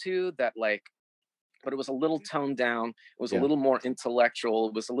attitude that like, but it was a little toned down. It was a little more intellectual.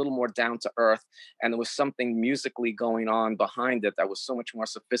 It was a little more down to earth. And there was something musically going on behind it that was so much more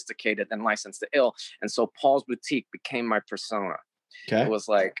sophisticated than Licensed to Ill. And so Paul's Boutique became my persona. It was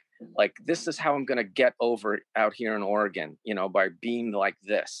like this is how I'm gonna get over out here in Oregon, you know, by being like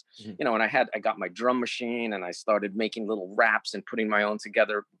this, you know. And I got my drum machine, and I started making little raps and putting my own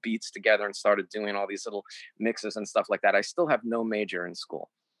beats together, and started doing all these little mixes and stuff like that. I still have no major in school.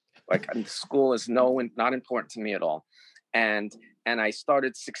 Like school is not important to me at all. And I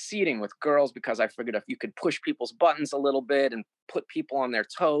started succeeding with girls because I figured if you could push people's buttons a little bit and put people on their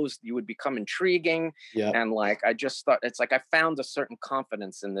toes, you would become intriguing. And like, I just thought, it's like I found a certain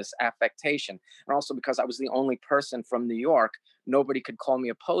confidence in this affectation. And also because I was the only person from New York, nobody could call me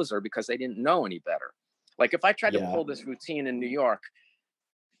a poser because they didn't know any better. Like if I tried to pull this routine in New York,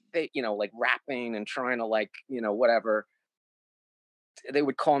 they, you know, like rapping and trying to like, you know, whatever, they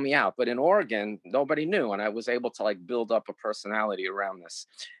would call me out. But in Oregon, nobody knew. And I was able to like build up a personality around this.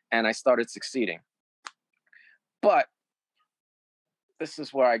 And I started succeeding. But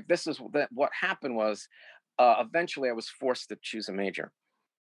what happened was eventually I was forced to choose a major.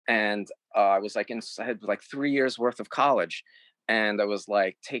 And I was like, I had like 3 years worth of college. And I was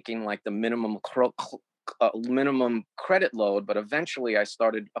like taking like the minimum credit load. But eventually I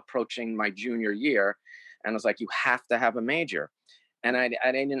started approaching my junior year. And I was like, you have to have a major. And I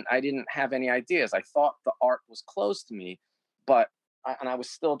didn't have any ideas. I thought the art was closed to me, but I was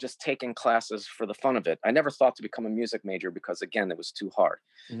still just taking classes for the fun of it. I never thought to become a music major because again, it was too hard.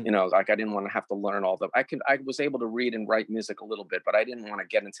 You know, like I didn't want to have to learn all I was able to read and write music a little bit, but I didn't want to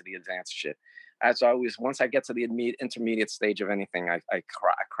get into the advanced shit. As always, once I get to the intermediate stage of anything, I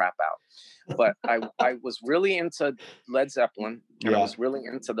crap out. But I was really into Led Zeppelin, and I was really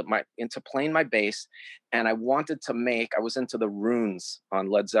into playing my bass, and I was into the runes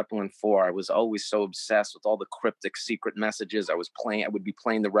on Led Zeppelin 4. I was always so obsessed with all the cryptic secret messages. I would be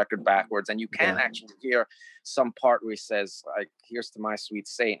playing the record backwards, and you can actually hear some part where he says, like, "Here's to my sweet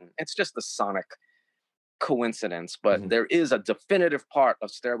Satan." It's just a sonic coincidence, but there is a definitive part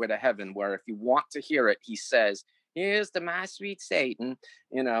of Stairway to Heaven where if you want to hear it, he says, "Here's to my sweet Satan,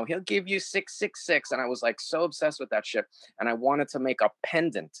 you know, he'll give you 666." And I was like so obsessed with that shit. And I wanted to make a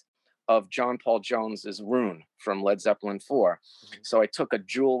pendant of John Paul Jones's rune from Led Zeppelin 4. So I took a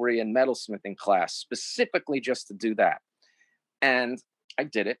jewelry and metalsmithing class specifically just to do that. And I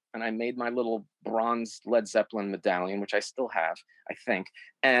did it. And I made my little bronze Led Zeppelin medallion, which I still have, I think.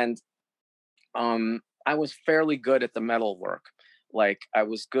 And I was fairly good at the metal work. Like I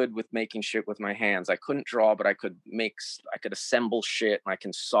was good with making shit with my hands. I couldn't draw, but I could assemble shit, and I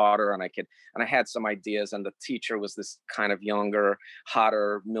can solder, and I had some ideas. And the teacher was this kind of younger,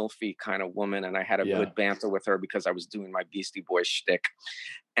 hotter, milfy kind of woman. And I had a good banter with her because I was doing my Beastie Boys shtick,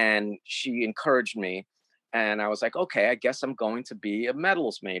 and she encouraged me. And I was like, okay, I guess I'm going to be a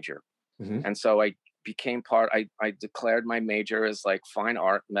metals major. And so I became I declared my major as like fine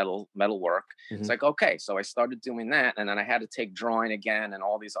art, metal work. It's like, okay, so I started doing that, and then I had to take drawing again and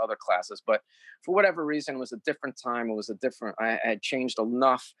all these other classes. But for whatever reason, it was a different time. I had changed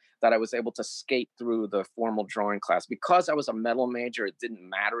enough that I was able to skate through the formal drawing class. Because I was a metal major, it didn't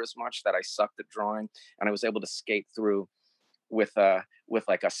matter as much that I sucked at drawing, and I was able to skate through with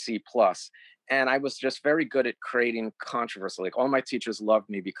like a C+. And I was just very good at creating controversy. Like all my teachers loved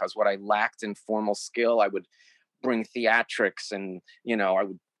me because what I lacked in formal skill, I would bring theatrics, and,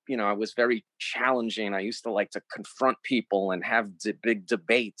 I was very challenging. I used to like to confront people and have big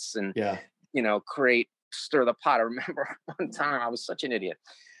debates and, stir the pot. I remember one time I was such an idiot.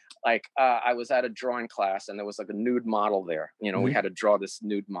 Like I was at a drawing class, and there was like a nude model there. We had to draw this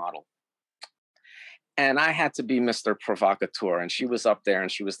nude model. And I had to be Mr. Provocateur. And she was up there, and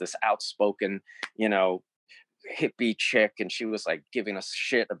she was this outspoken, hippie chick. And she was like giving us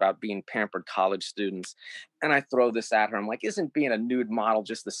shit about being pampered college students. And I throw this at her. I'm like, isn't being a nude model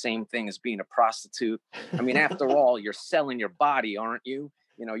just the same thing as being a prostitute? I mean, after all, you're selling your body, aren't you?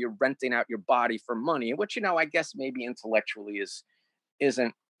 you're renting out your body for money, which, I guess maybe intellectually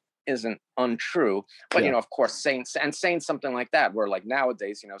isn't untrue, but of course saying something like that, where like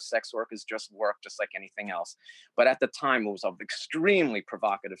nowadays, sex work is just work, just like anything else. But at the time, it was an extremely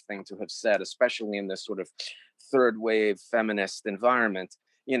provocative thing to have said, especially in this sort of third wave feminist environment.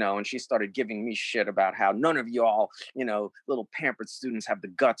 And she started giving me shit about how none of y'all, little pampered students have the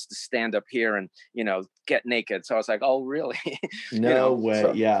guts to stand up here and, get naked. So I was like, oh, really? No way.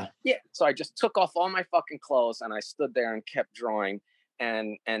 So, yeah. So I just took off all my fucking clothes and I stood there and kept drawing.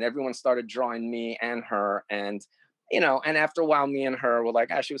 And everyone started drawing me and her. And, and after a while, me and her were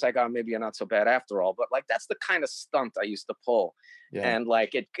like, she was like, oh, maybe you're not so bad after all. But like, that's the kind of stunt I used to pull. Yeah. And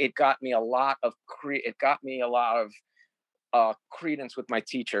like, it got me a lot of credence with my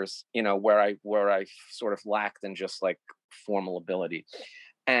teachers, where I sort of lacked in just like formal ability.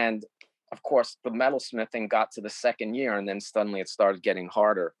 And of course, the metalsmithing got to the second year, and then suddenly it started getting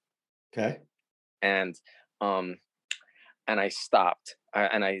harder. Okay. And I stopped,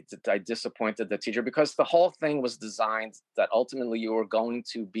 and I disappointed the teacher, because the whole thing was designed that ultimately you were going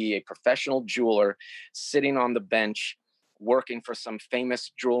to be a professional jeweler sitting on the bench working for some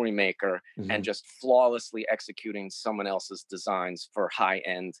famous jewelry maker and just flawlessly executing someone else's designs for a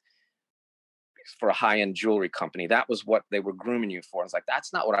high-end jewelry company. That was what they were grooming you for. I was like,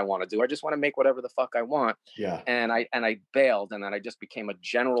 that's not what I want to do. I just want to make whatever the fuck I want. Yeah. And I bailed, and then I just became a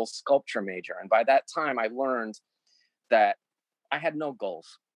general sculpture major. And by that time I learned that I had no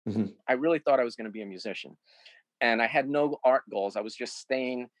goals. I really thought I was going to be a musician, and I had no art goals. I was just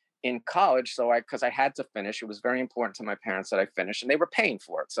staying in college. Because I had to finish. It was very important to my parents that I finish, and they were paying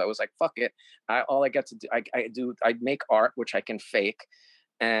for it. So I was like, fuck it. All I get to do, I make art, which I can fake.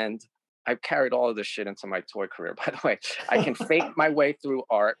 And I've carried all of this shit into my toy career, by the way. I can fake my way through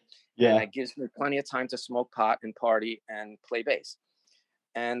art. Yeah. And it gives me plenty of time to smoke pot and party and play bass.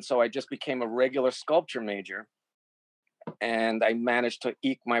 And so I just became a regular sculpture major, and I managed to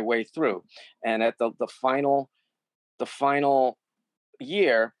eke my way through. And at the final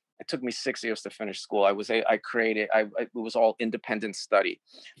year, it took me 6 years to finish school. It was all independent study.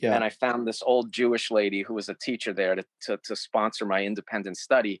 Yeah. And I found this old Jewish lady who was a teacher there to sponsor my independent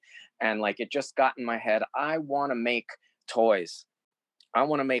study. And like, it just got in my head, I want to make toys. I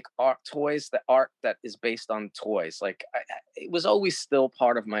want to make art that is based on toys. Like it was always still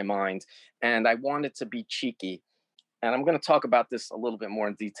part of my mind, and I wanted to be cheeky. And I'm going to talk about this a little bit more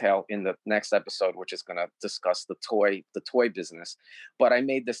in detail in the next episode, which is going to discuss the toy business. But I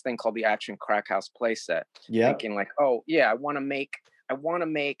made this thing called the Action Crack House playset, thinking like, oh yeah, I want to make,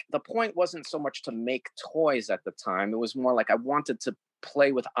 the point wasn't so much to make toys at the time. It was more like I wanted to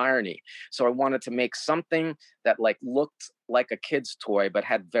play with irony. So I wanted to make something that like looked like a kid's toy, but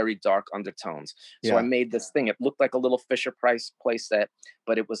had very dark undertones. So I made this thing. It looked like a little Fisher-Price playset,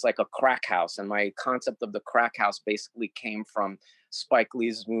 but it was like a crack house. And my concept of the crack house basically came from Spike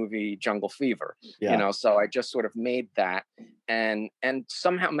Lee's movie Jungle Fever. So I just sort of made that and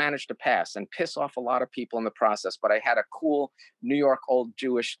somehow managed to pass and piss off a lot of people in the process. But I had a cool New York old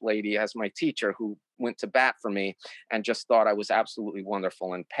Jewish lady as my teacher who went to bat for me and just thought I was absolutely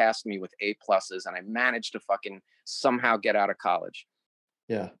wonderful and passed me with A+, and I managed to fucking somehow get out of college.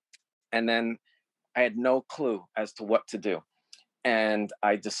 Yeah. And then I had no clue as to what to do. And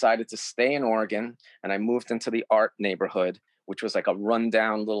I decided to stay in Oregon, and I moved into the art neighborhood, which was like a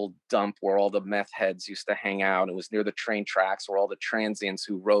rundown little dump where all the meth heads used to hang out. It was near the train tracks where all the transients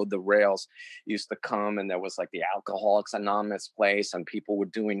who rode the rails used to come. And there was like the Alcoholics Anonymous place, and people were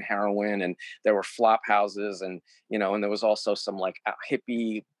doing heroin, and there were flop houses, and, and there was also some like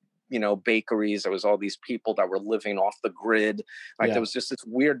hippie, bakeries. There was all these people that were living off the grid. There was just this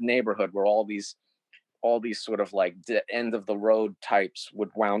weird neighborhood where all these sort of like end of the road types would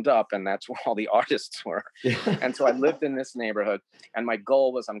wound up, and that's where all the artists were. And so I lived in this neighborhood, and my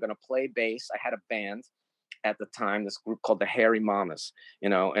goal was I'm going to play bass. I had a band at the time, this group called the Hairy Mamas,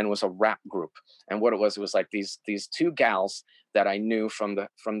 and it was a rap group. And what it was like these two gals that I knew from the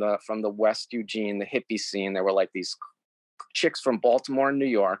West Eugene, the hippie scene. There were like these chicks from Baltimore and New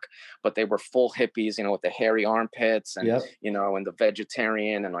York, but they were full hippies, with the hairy armpits and, and the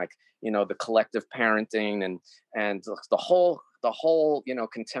vegetarian and like, the collective parenting and the whole,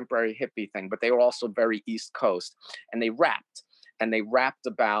 contemporary hippie thing. But they were also very East Coast, and they rapped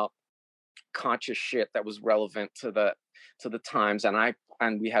about conscious shit that was relevant to the times. And I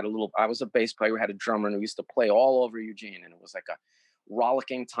was a bass player. We had a drummer, and we used to play all over Eugene, and it was like a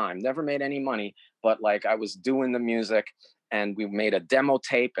rollicking time. Never made any money, but like I was doing the music, and we made a demo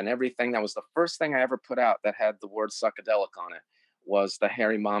tape and everything. That was the first thing I ever put out that had the word psychedelic on it, was the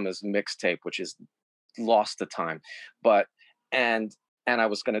Hairy Mamas mixtape, which is lost to time. And And I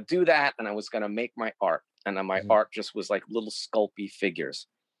was going to do that, and I was going to make my art. And then my art just was like little sculpey figures.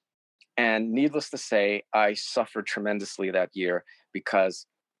 And needless to say, I suffered tremendously that year because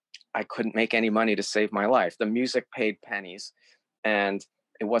I couldn't make any money to save my life. The music paid pennies, and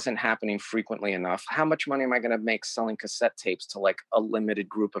it wasn't happening frequently enough. How much money am I going to make selling cassette tapes to like a limited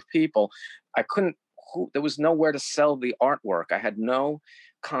group of people? I couldn't, there was nowhere to sell the artwork. I had no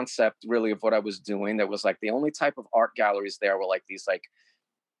concept really of what I was doing. There was like the only type of art galleries there were like these like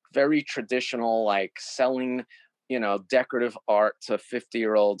very traditional, like selling, you know, decorative art to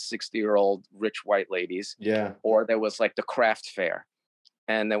 50-year-old, 60-year-old rich white ladies. Yeah. Or there was like the craft fair.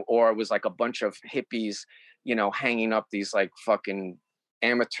 And then, or it was like a bunch of hippies, you know, hanging up these like fucking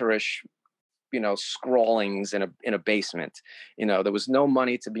amateurish, you know, scrawlings in a basement. You know, there was no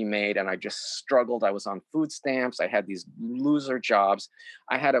money to be made, and I just struggled. I was on food stamps. I had these loser jobs.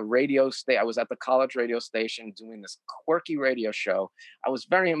 I had a I was at the college radio station doing this quirky radio show. I was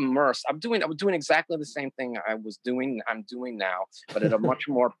very immersed. I was doing exactly the same thing I'm doing now, but at a much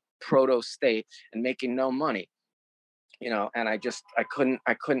more proto state and making no money. You know, and I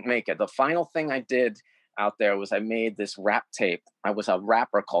couldn't make it. The final thing I did out there was I made this rap tape. I was a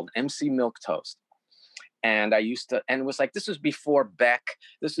rapper called MC Milquetoast. And it was like, this was before Beck.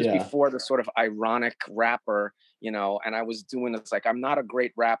 This was before the sort of ironic rapper, you know, and I was doing this, like, I'm not a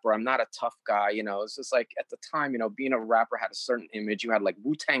great rapper. I'm not a tough guy. You know, it's just like at the time, you know, being a rapper had a certain image. You had like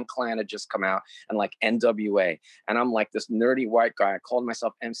Wu-Tang Clan had just come out and like NWA. And I'm like this nerdy white guy. I called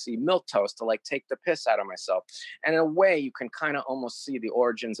myself MC Milquetoast to like take the piss out of myself. And in a way, you can kind of almost see the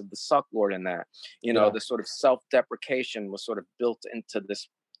origins of the Suck Lord in that, you know, the sort of self-deprecation was sort of built into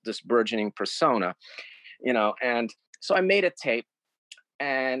this burgeoning persona. You know, and so I made a tape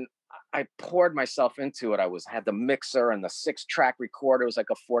and I poured myself into it. I had the mixer and the 6-track recorder. It was like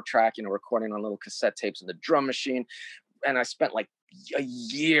a 4-track, you know, recording on little cassette tapes and the drum machine. And I spent like a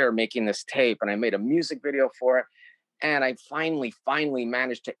year making this tape, and I made a music video for it. And I finally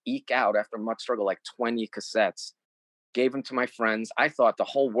managed to eke out, after much struggle, like 20 cassettes. Gave them to my friends. I thought the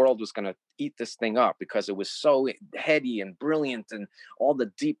whole world was going to eat this thing up because it was so heady and brilliant and all the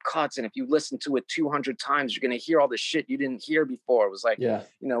deep cuts. And if you listen to it 200 times, you're going to hear all the shit you didn't hear before. It was like, you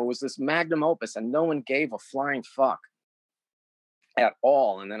know, it was this magnum opus, and no one gave a flying fuck at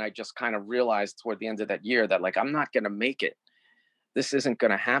all. And then I just kind of realized toward the end of that year that like, I'm not going to make it. This isn't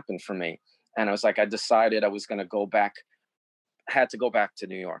going to happen for me. And I was like, I decided I was going to had to go back to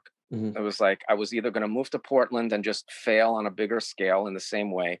New York. It was like, I was either going to move to Portland and just fail on a bigger scale in the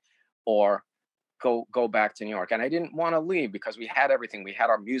same way, or go back to New York. And I didn't want to leave because we had everything. We had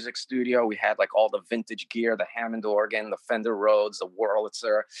our music studio. We had like all the vintage gear, the Hammond organ, the Fender Rhodes, the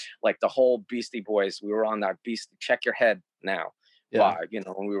Wurlitzer, like the whole Beastie Boys. We were on that Check Your Head Now vibe, you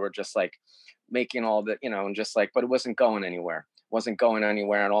know, and we were just like making all the, you know, and just like, but it wasn't going anywhere.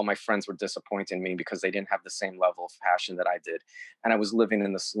 And all my friends were disappointed in me because they didn't have the same level of passion that I did. And I was living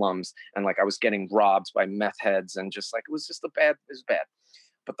in the slums, and like I was getting robbed by meth heads, and just like, it was bad.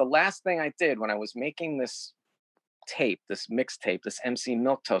 But the last thing I did when I was making this tape, this mixtape, this MC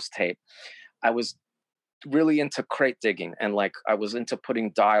Milquetoast tape, I was really into crate digging, and like I was into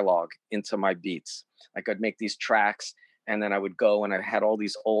putting dialogue into my beats. Like I'd make these tracks, and then I would go and I had all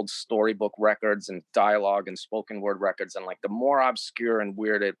these old storybook records and dialogue and spoken word records. And like the more obscure and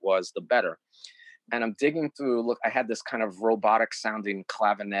weird it was, the better. And I'm digging through, I had this kind of robotic sounding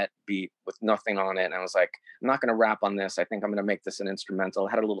clavinet beat with nothing on it. And I was like, I'm not going to rap on this. I think I'm going to make this an instrumental.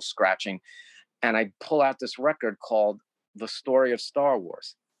 I had a little scratching. And I pull out this record called The Story of Star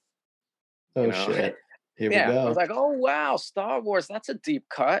Wars. Oh, you know? Shit. Here we go. I was like, oh, wow, Star Wars. That's a deep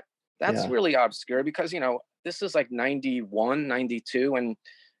cut. That's really obscure because, you know, this is like 91, 92. And,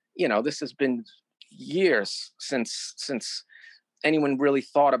 you know, this has been years since anyone really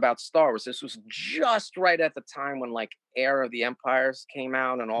thought about Star Wars. This was just right at the time when like Heir of the Empires came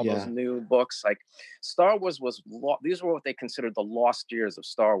out and all those new books. Like Star Wars these were what they considered the lost years of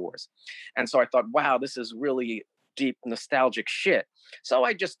Star Wars. And so I thought, wow, this is really deep nostalgic shit. So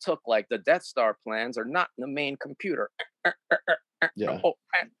I just took like the Death Star plans are not in the main computer. And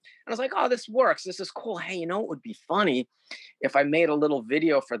I was like, oh, this works. This is cool. Hey, you know, it would be funny if I made a little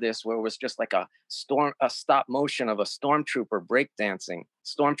video for this where it was just like a stop motion of a stormtrooper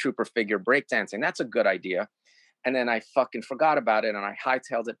figure breakdancing. That's a good idea. And then I fucking forgot about it. And I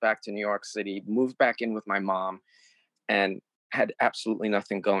hightailed it back to New York City, moved back in with my mom, and had absolutely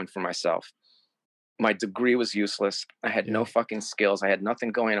nothing going for myself. My degree was useless. I had no fucking skills. I had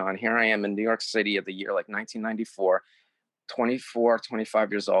nothing going on. Here I am in New York City of the year like 1994. 24,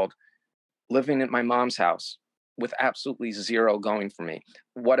 25 years old, living at my mom's house, with absolutely zero going for me.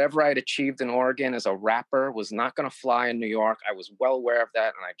 Whatever I had achieved in Oregon as a rapper was not going to fly in New York. I was well aware of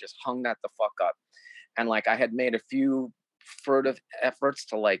that, and I just hung that the fuck up. And like I had made a few furtive efforts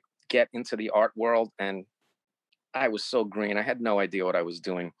to like get into the art world, and I was so green. I had no idea what I was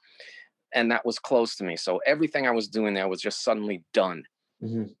doing, and that was close to me. So everything I was doing there was just suddenly done.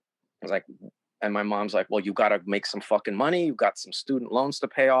 Mm-hmm. I was like, and my mom's like, well, you got to make some fucking money. You've got some student loans to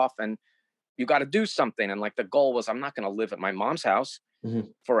pay off, and you got to do something. And like the goal was, I'm not going to live at my mom's house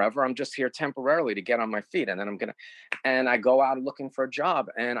forever. I'm just here temporarily to get on my feet. And then and I go out looking for a job,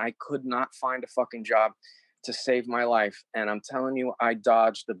 and I could not find a fucking job to save my life. And I'm telling you, I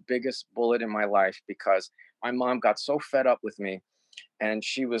dodged the biggest bullet in my life because my mom got so fed up with me, and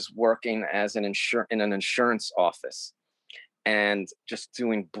she was working as in an insurance office and just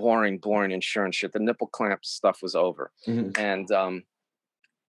doing boring insurance shit. The nipple clamp stuff was over. And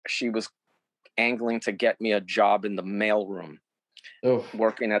she was angling to get me a job in the mailroom,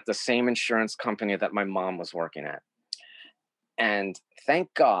 working at the same insurance company that my mom was working at. And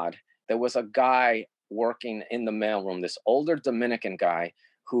thank God there was a guy working in the mailroom, this older Dominican guy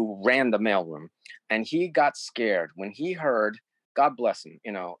who ran the mailroom. And he got scared when he heard, God bless him,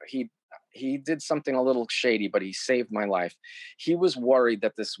 you know, he did something a little shady, but he saved my life. He was worried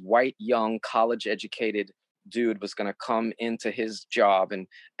that this white, young, college educated dude was going to come into his job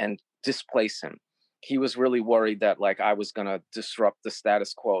and displace him. He was really worried that like I was going to disrupt the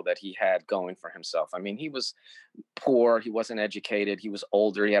status quo that he had going for himself. I mean, he was poor. He wasn't educated. He was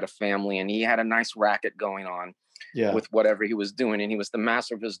older. He had a family, and he had a nice racket going on with whatever he was doing. And he was the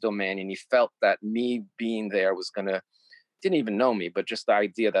master of his domain. And he felt that me being there was going to, didn't even know me, but just the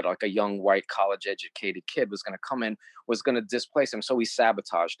idea that like a young white college educated kid was going to come in, was going to displace him. So he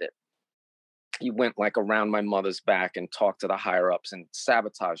sabotaged it. He went like around my mother's back and talked to the higher ups and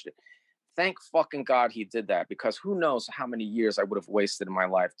sabotaged it. Thank fucking God he did that, because who knows how many years I would have wasted in my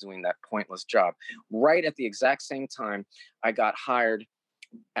life doing that pointless job. Right at the exact same time, I got hired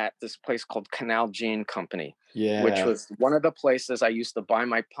at this place called Canal Jean Company, which was one of the places I used to buy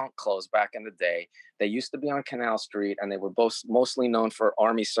my punk clothes back in the day. They used to be on Canal Street, and they were both mostly known for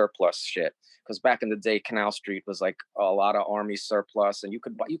Army surplus shit. Because back in the day, Canal Street was like a lot of Army surplus, and you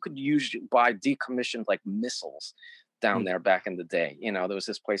could usually buy decommissioned like missiles down there back in the day. You know, there was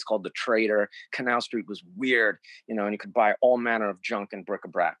this place called the Trader. Canal Street was weird, you know, and you could buy all manner of junk and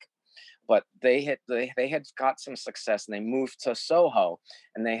bric-a-brac. But they had got some success, and they moved to Soho,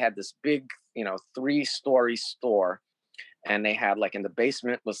 and they had this big, you know, 3-story store. And they had like in the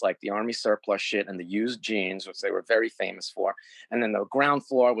basement was like the Army surplus shit and the used jeans, which they were very famous for. And then the ground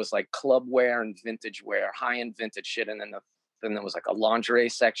floor was like club wear and vintage wear, high-end vintage shit. And then there was like a lingerie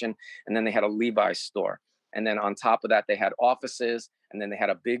section. And then they had a Levi's store. And then on top of that, they had offices. And then they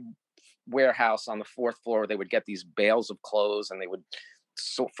had a big warehouse on the 4th floor where they would get these bales of clothes, and they would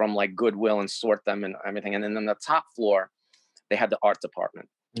from like Goodwill and sort them and everything. And then on the top floor, they had the art department.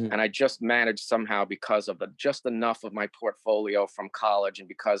 And I just managed somehow, because of just enough of my portfolio from college, and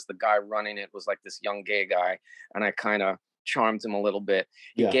because the guy running it was like this young gay guy, and I kind of charmed him a little bit.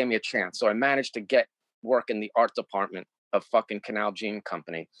 He gave me a chance. So I managed to get work in the art department of fucking Canal Jean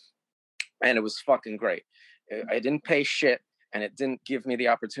Company. And it was fucking great. I didn't pay shit, and it didn't give me the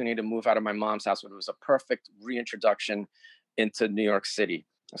opportunity to move out of my mom's house, but it was a perfect reintroduction into New York City.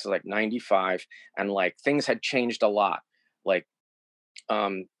 This is like 95, and like things had changed a lot. Like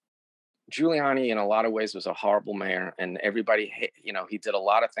Giuliani in a lot of ways was a horrible mayor, and everybody, you know, he did a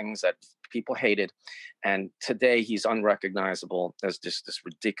lot of things that people hated. And today he's unrecognizable as just this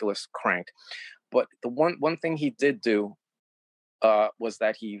ridiculous crank. But the one thing he did do was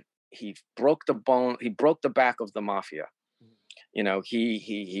that he broke the bone. He broke the back of the mafia. You know,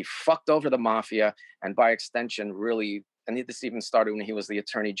 he fucked over the mafia, and by extension, really, and this even started when he was the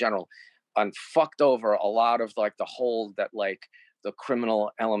attorney general, and fucked over a lot of like the hold that like the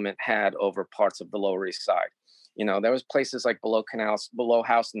criminal element had over parts of the Lower East Side. You know, there was places like below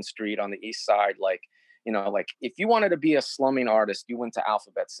Houston Street on the East Side, like, you know, like if you wanted to be a slumming artist, you went to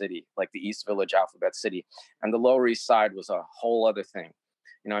Alphabet City, like the East Village, Alphabet City, and the Lower East Side was a whole other thing.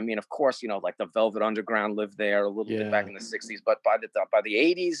 You know, I mean, of course, you know, like the Velvet Underground lived there a little bit back in the 60s, but by the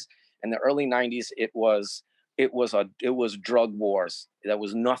 80s and the early 90s, it was drug wars. There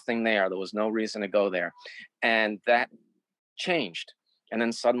was nothing there. There was no reason to go there. And that changed. And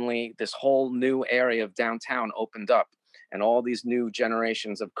then suddenly this whole new area of downtown opened up, and all these new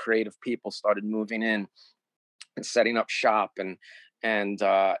generations of creative people started moving in and setting up shop, and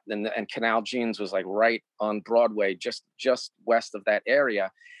Canal Jeans was like right on Broadway, just west of that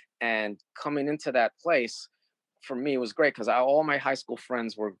area. And coming into that place, for me, it was great because all my high school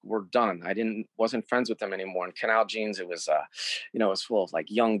friends were done. Wasn't friends with them anymore. In Canal Jeans, it was, it was full of like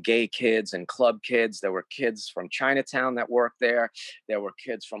young gay kids and club kids. There were kids from Chinatown that worked there. There were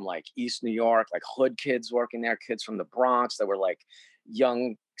kids from like East New York, like hood kids working there. Kids from the Bronx. There were like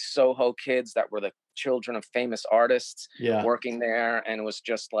young Soho kids that were the children of famous artists working there. And it was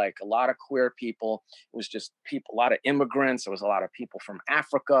just like a lot of queer people. It was just people, a lot of immigrants. There was a lot of people from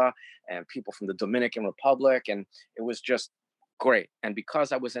Africa and people from the Dominican Republic. And it was just great. And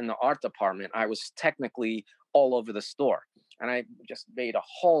because I was in the art department, I was technically all over the store. And I just made a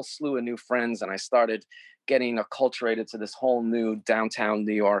whole slew of new friends. And I started getting acculturated to this whole new downtown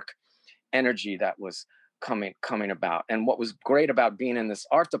New York energy that was coming about. And what was great about being in this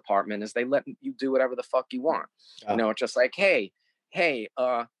art department is they let you do whatever the fuck you want. You know, it's just like, hey,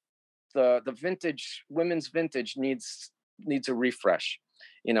 the vintage, women's vintage needs a refresh.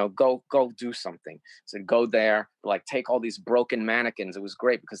 You know, go do something. So go there, like take all these broken mannequins. It was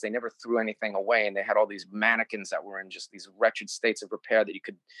great because they never threw anything away, and they had all these mannequins that were in just these wretched states of repair that you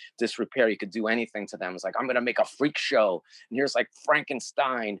could disrepair. You could do anything to them. It's like, I'm gonna make a freak show, and here's like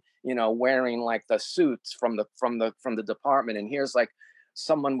Frankenstein, you know, wearing like the suits from the department, and here's like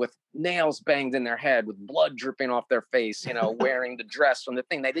someone with nails banged in their head with blood dripping off their face, you know, wearing the dress from the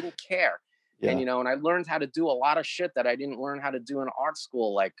thing. They didn't care. And, you know, and I learned how to do a lot of shit that I didn't learn how to do in art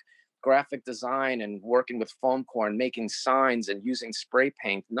school, like graphic design and working with foam core and making signs and using spray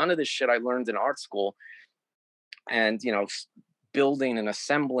paint. None of this shit I learned in art school. And, you know, building and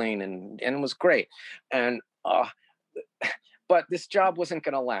assembling, and it was great. And, but this job wasn't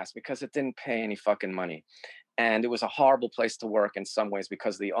going to last because it didn't pay any fucking money. And it was a horrible place to work in some ways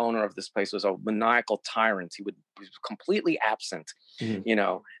because the owner of this place was a maniacal tyrant. He was completely absent, you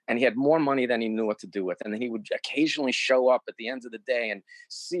know, and he had more money than he knew what to do with. And then he would occasionally show up at the end of the day and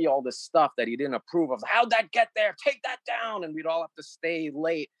see all this stuff that he didn't approve of. How'd that get there? Take that down. And we'd all have to stay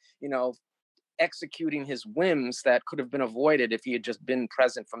late, you know, executing his whims that could have been avoided if he had just been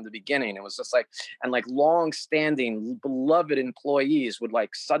present from the beginning. It was just like, and like long-standing beloved employees would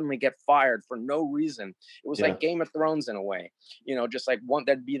like suddenly get fired for no reason. It was like Game of Thrones in a way, you know, just like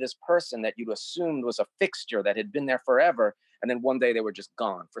there'd be this person that you'd assumed was a fixture that had been there forever. And then one day they were just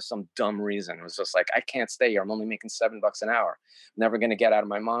gone for some dumb reason. It was just like, I can't stay here. I'm only making $7 an hour. I'm never going to get out of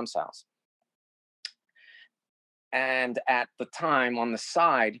my mom's house. And at the time on the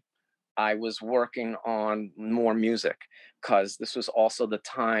side, I was working on more music because this was also the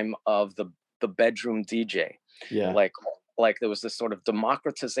time of the bedroom DJ. Yeah. Like there was this sort of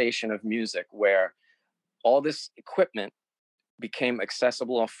democratization of music where all this equipment became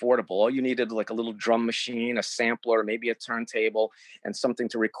accessible, affordable. All you needed like a little drum machine, a sampler, maybe a turntable, and something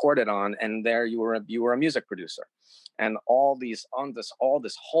to record it on. And there you were a music producer. And all this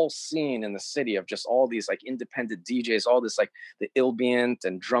whole scene in the city of just all these like independent DJs, all this like the Ilbient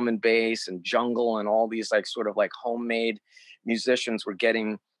and drum and bass and jungle and all these like sort of like homemade musicians were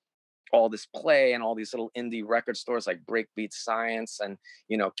getting all this play, and all these little indie record stores like Breakbeat Science and,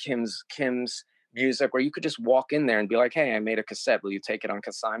 you know, Kim's Music, where you could just walk in there and be like, hey, I made a cassette. Will you take it on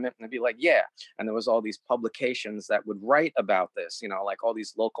consignment? And they'd be like, yeah. And there was all these publications that would write about this, you know, like all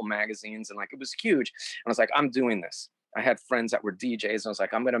these local magazines. And like, it was huge. And I was like, I'm doing this. I had friends that were DJs. And I was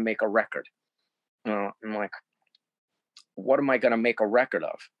like, I'm going to make a record. You know, I'm like, what am I going to make a record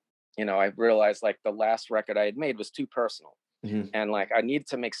of? You know, I realized like the last record I had made was too personal. And like, I needed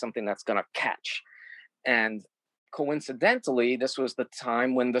to make something that's going to catch. And coincidentally, this was the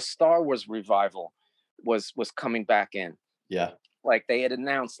time when the Star Wars revival was coming back in. Yeah. Like they had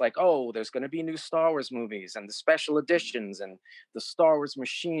announced like, oh, there's going to be new Star Wars movies and the special editions, and the Star Wars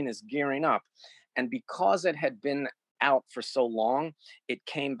machine is gearing up. And because it had been out for so long, it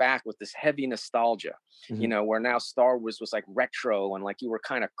came back with this heavy nostalgia, you know, where now Star Wars was like retro and like you were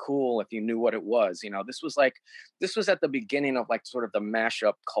kind of cool if you knew what it was. You know, this was at the beginning of like sort of the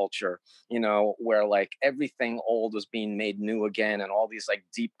mashup culture, you know, where like everything old was being made new again, and all these like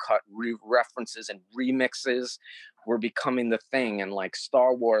deep cut references and remixes were becoming the thing. And like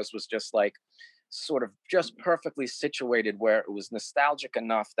Star Wars was just like sort of just perfectly situated where it was nostalgic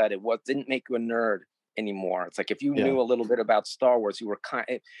enough that it didn't make you a nerd anymore. It's like if you knew a little bit about Star Wars, you were kind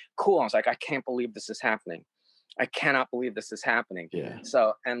of cool. I was like, I can't believe this is happening. I cannot believe this is happening. Yeah.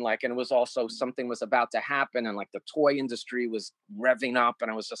 So, and it was also something was about to happen, and like the toy industry was revving up, and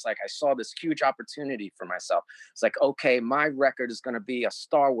I was just like, I saw this huge opportunity for myself. It's like, okay, my record is going to be a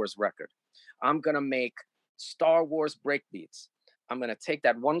Star Wars record. I'm going to make Star Wars breakbeats. I'm going to take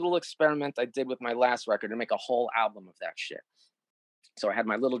that one little experiment I did with my last record and make a whole album of that shit. So I had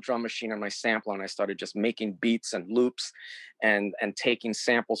my little drum machine and my sampler, and I started just making beats and loops and taking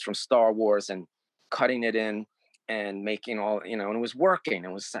samples from Star Wars and cutting it in and making all, you know, and it was working.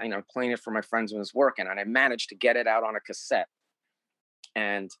 It was, you know, playing it for my friends when it was working, and I managed to get it out on a cassette.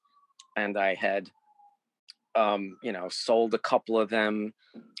 And I had, you know, sold a couple of them.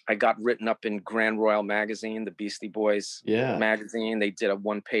 I got written up in Grand Royal magazine, the Beastie Boys magazine. They did a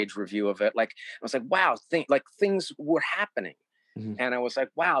 1-page review of it. Like, I was like, wow, things were happening. And I was like,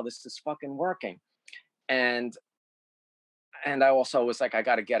 wow, this is fucking working. And I also was like, I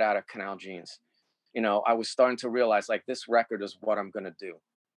got to get out of Canal Jeans. You know, I was starting to realize like this record is what I'm going to do.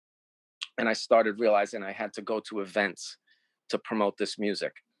 And I started realizing I had to go to events to promote this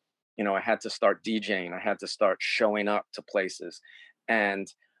music. You know, I had to start DJing. I had to start showing up to places. And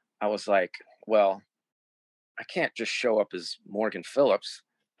I was like, well, I can't just show up as Morgan Phillips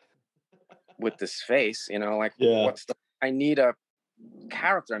with this face, you know, like I need a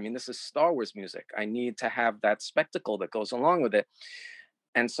character. I mean, this is Star Wars music. I need to have that spectacle that goes along with it.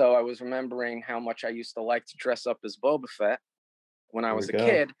 And so I was remembering how much I used to like to dress up as Boba Fett when I was a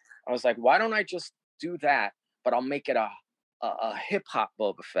kid. I was like, why don't I just do that, but I'll make it a hip hop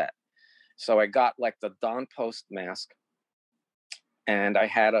Boba Fett. So I got like the Don Post mask, and I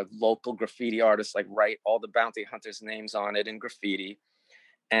had a local graffiti artist like write all the bounty hunters' names on it in graffiti.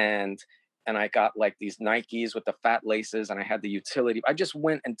 And I got like these Nikes with the fat laces, and I had the utility. I just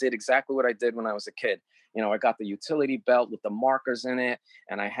went and did exactly what I did when I was a kid. You know, I got the utility belt with the markers in it,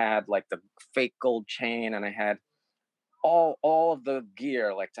 and I had like the fake gold chain, and I had all of the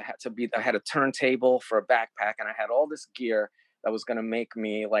gear, like I had a turntable for a backpack, and I had all this gear that was going to make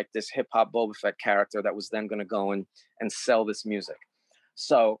me like this hip hop Boba Fett character that was then going to go and sell this music.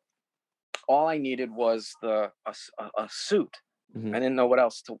 So all I needed was a suit. I didn't know what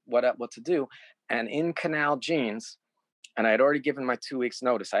else what to do. And in Canal Jeans, and I had already given my 2 weeks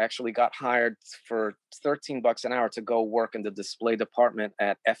notice, I actually got hired for $13 an hour to go work in the display department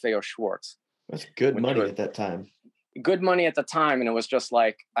at FAO Schwartz. That's good money at that time. Good money at the time. And it was just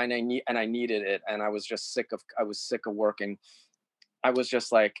like, I needed it. And I was just sick of working. I was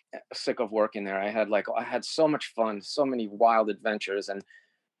just like sick of working there. I had so much fun, so many wild adventures,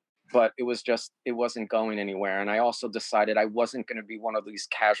 but it wasn't going anywhere. And I also decided I wasn't going to be one of these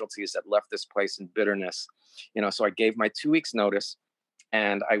casualties that left this place in bitterness, you know. So I gave my 2 weeks notice,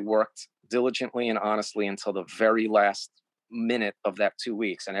 and I worked diligently and honestly until the very last minute of that 2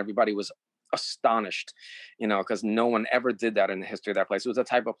 weeks. And everybody was astonished, you know, because no one ever did that in the history of that place. It was a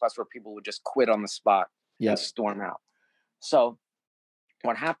type of place where people would just quit on the spot and storm out. So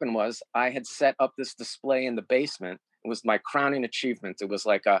what happened was I had set up this display in the basement. It was my crowning achievement. It was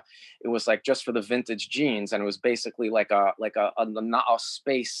like just for the vintage jeans, and it was basically like a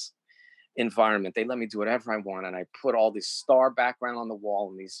space environment. They let me do whatever I want, and I put all this star background on the wall,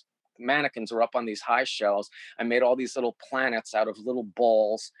 and these mannequins are up on these high shelves. I made all these little planets out of little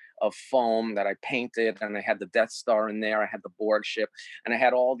balls of foam that I painted, and I had the Death Star in there. I had the Borg ship, and I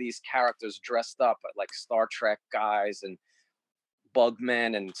had all these characters dressed up like Star Trek guys and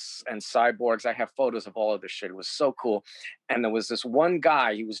Bugmen and cyborgs. I have photos of all of this shit. It was so cool. And there was this one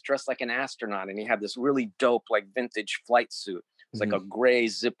guy, he was dressed like an astronaut, and he had this really dope like vintage flight suit. It was like a gray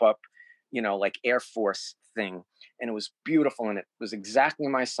zip up, you know, like Air Force thing. And it was beautiful, and it was exactly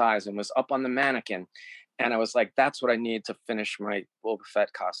my size and was up on the mannequin. And I was like, that's what I need to finish my Boba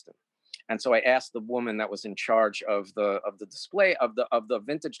Fett costume. And so I asked the woman that was in charge of the display of the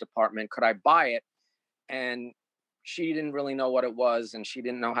vintage department, could I buy it? And she didn't really know what it was, and she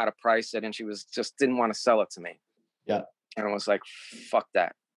didn't know how to price it, and she didn't want to sell it to me. Yeah. And I was like, fuck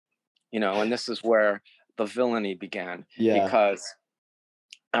that. You know, and this is where the villainy began. Yeah. Because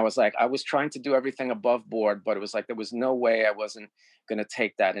I was like, I was trying to do everything above board, but it was like there was no way I wasn't going to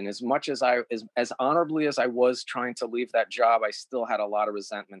take that. And as much as as honorably as I was trying to leave that job, I still had a lot of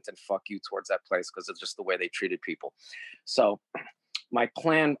resentment and fuck you towards that place because of just the way they treated people. So my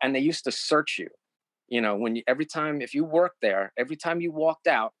plan, and they used to search you. You know, if you worked there, every time you walked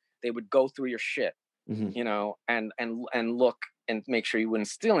out, they would go through your shit, you know, and look and make sure you wouldn't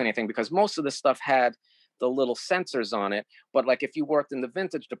steal anything, because most of the stuff had the little sensors on it. But like if you worked in the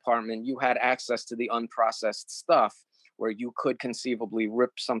vintage department, you had access to the unprocessed stuff where you could conceivably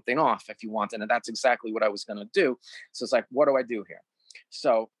rip something off if you wanted. And that's exactly what I was going to do. So it's like, what do I do here?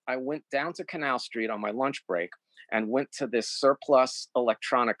 So I went down to Canal Street on my lunch break and went to this surplus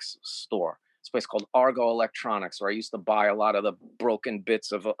electronics store. It's a place called Argo Electronics, where I used to buy a lot of the broken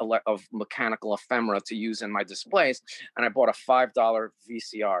bits of mechanical ephemera to use in my displays. And I bought a $5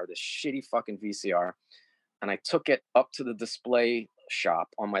 VCR, this shitty fucking VCR. And I took it up to the display shop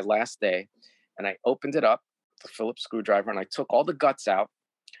on my last day. And I opened it up, the Phillips screwdriver, and I took all the guts out.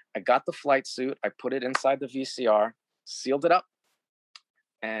 I got the flight suit. I put it inside the VCR, sealed it up,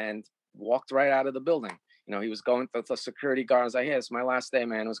 and walked right out of the building. You know, he was going through the security guard. I was like, hey, it's my last day,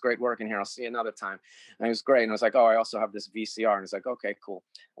 man. It was great working here. I'll see you another time. And he was great. And I was like, oh, I also have this VCR. And he's like, okay, cool.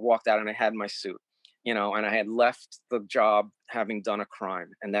 I walked out and I had my suit, you know, and I had left the job having done a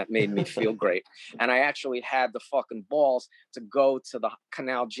crime. And that made me feel great. And I actually had the fucking balls to go to the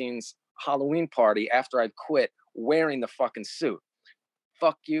Canal Jeans Halloween party after I'd quit wearing the fucking suit.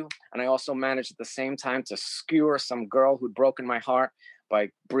 Fuck you. And I also managed at the same time to skewer some girl who'd broken my heart by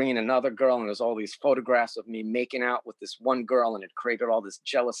bringing another girl, and there's all these photographs of me making out with this one girl, and it created all this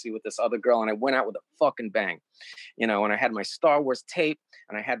jealousy with this other girl, and I went out with a fucking bang, you know, and I had my Star Wars tape,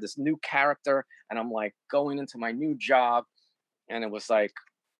 and I had this new character, and I'm like going into my new job, and it was like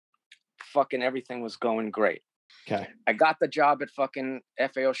fucking everything was going great. Okay. I got the job at fucking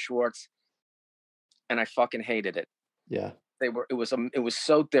FAO Schwartz, and I fucking hated it. Yeah. It was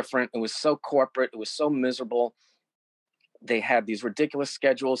so different. It was so corporate. It was so miserable. They had these ridiculous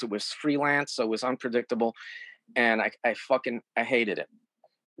schedules. It was freelance, so it was unpredictable. And I hated it.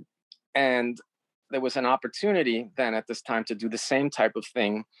 And there was an opportunity then at this time to do the same type of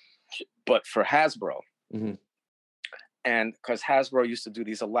thing, but for Hasbro. Mm-hmm. And because Hasbro used to do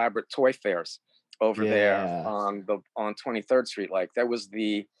these elaborate toy fairs over there on 23rd Street. Like there was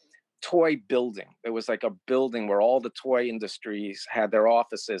the toy building. There was like a building where all the toy industries had their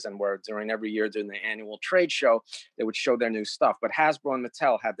offices, and where during every year during the annual trade show, they would show their new stuff. But Hasbro and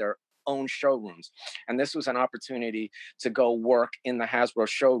Mattel had their own showrooms. And this was an opportunity to go work in the Hasbro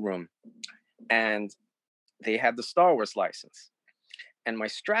showroom. And they had the Star Wars license. And my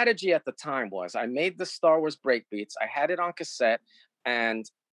strategy at the time was I made the Star Wars breakbeats. I had it on cassette, and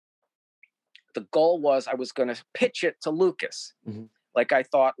the goal was I was going to pitch it to Lucas. Mm-hmm. Like I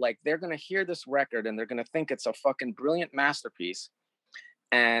thought, like they're going to hear this record and they're going to think it's a fucking brilliant masterpiece,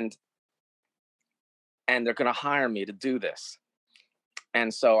 and they're going to hire me to do this.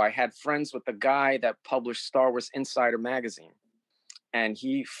 And so I had friends with the guy that published Star Wars Insider magazine, and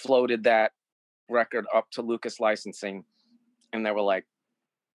he floated that record up to Lucas Licensing, and they were like,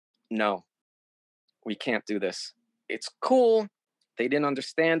 no, we can't do this. It's cool. They didn't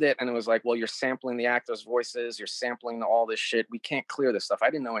understand it. And it was like, well, you're sampling the actors' voices. You're sampling all this shit. We can't clear this stuff.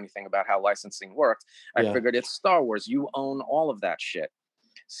 I didn't know anything about how licensing worked. I figured it's Star Wars. You own all of that shit.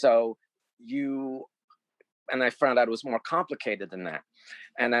 So and I found out it was more complicated than that.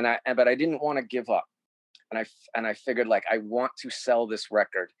 And then but I didn't want to give up. And I figured like, I want to sell this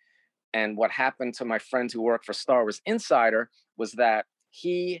record. And what happened to my friend who worked for Star Wars Insider was that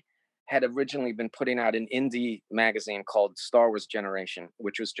he had originally been putting out an indie magazine called Star Wars Generation,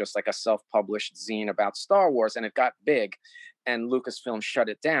 which was just like a self-published zine about Star Wars, and it got big, and Lucasfilm shut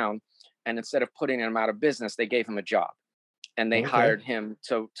it down. And instead of putting him out of business, they gave him a job, and they hired him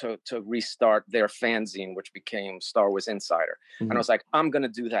to restart their fanzine, which became Star Wars Insider. Mm-hmm. And I was like, I'm going to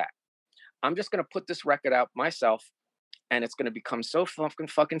do that. I'm just going to put this record out myself, and it's going to become so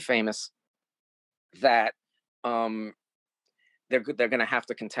fucking famous that they're going to have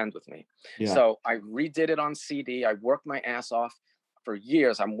to contend with me. Yeah. So I redid it on CD. I worked my ass off for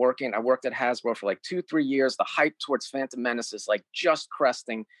years. I worked at Hasbro for like 2-3 years. The hype towards Phantom Menace is like just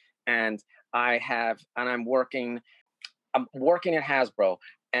cresting. And I'm working at Hasbro,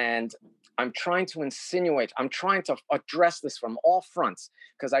 and I'm trying to address this from all fronts,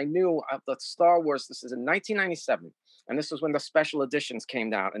 because I knew that Star Wars, this is in 1997. And this was when the special editions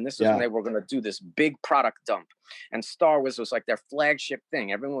came out. And this is when they were going to do this big product dump. And Star Wars was like their flagship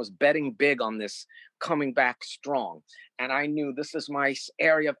thing. Everyone was betting big on this coming back strong. And I knew this is my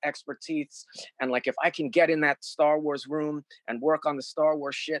area of expertise. And like, if I can get in that Star Wars room and work on the Star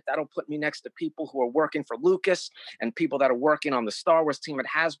Wars shit, that'll put me next to people who are working for Lucas and people that are working on the Star Wars team at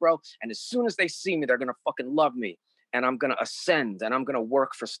Hasbro. And as soon as they see me, they're going to fucking love me. And I'm going to ascend, and I'm going to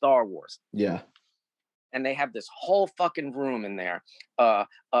work for Star Wars. Yeah. And they have this whole fucking room in there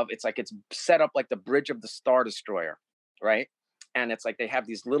it's set up like the bridge of the Star Destroyer, right? And it's like they have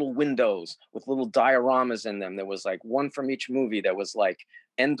these little windows with little dioramas in them. There was like one from each movie. There was like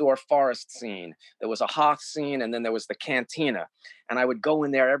Endor forest scene. There was a Hoth scene, and then there was the cantina. And I would go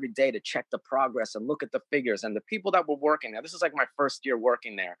in there every day to check the progress and look at the figures. And the people that were working there, this is like my first year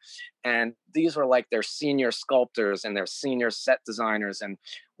working there. And these were like their senior sculptors and their senior set designers, and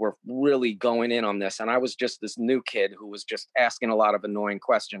were really going in on this. And I was just this new kid who was just asking a lot of annoying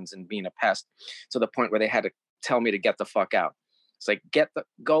questions and being a pest, to the point where they had to tell me to get the fuck out. It's like, get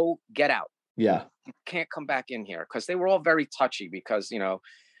out. Yeah. You can't come back in here, because they were all very touchy, because, you know,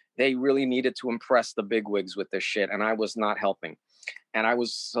 they really needed to impress the bigwigs with this shit, and I was not helping. And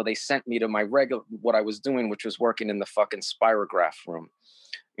so they sent me to my what I was doing, which was working in the fucking spirograph room,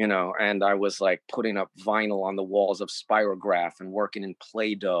 and I was like putting up vinyl on the walls of Spirograph and working in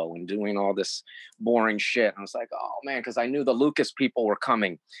Play-Doh and doing all this boring shit. And I was like, oh man, because I knew the Lucas people were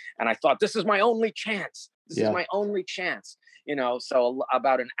coming, and I thought, this is my only chance. This is my only chance. So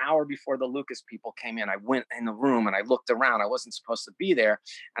about an hour before the Lucas people came in, I went in the room and I looked around. I wasn't supposed to be there.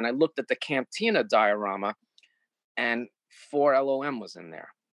 And I looked at the Cantina diorama, and 4LOM was in there.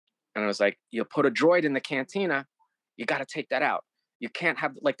 And I was like, you put a droid in the Cantina, you got to take that out. You can't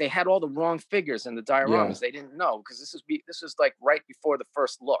have, like, they had all the wrong figures in the dioramas. They didn't know, because this is like right before the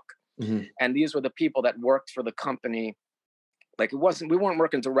first look. Mm-hmm. And these were the people that worked for the company. Like, we weren't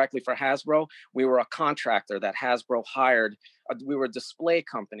working directly for Hasbro. We were a contractor that Hasbro hired. We were a display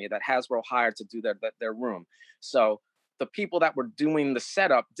company that Hasbro hired to do their room. So the people that were doing the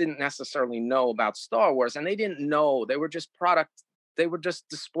setup didn't necessarily know about Star Wars, and they didn't know. They were just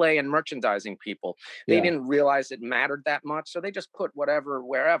display and merchandising people. They didn't realize it mattered that much. So they just put whatever,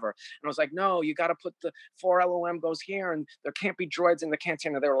 wherever. And I was like, no, you got to put the 4LOM goes here, and there can't be droids in the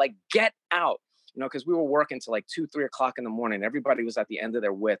Cantina. They were like, get out. Because we were working till like 2-3 o'clock in the morning. Everybody was at the end of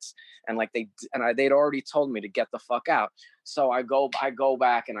their wits, and they'd already told me to get the fuck out. So I go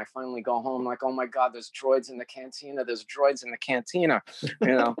back, and I finally go home like, oh my God, there's droids in the Cantina. There's droids in the Cantina,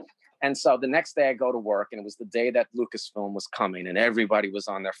 And so the next day I go to work, and it was the day that Lucasfilm was coming, and everybody was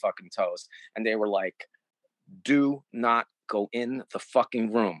on their fucking toes, and they were like, do not go in the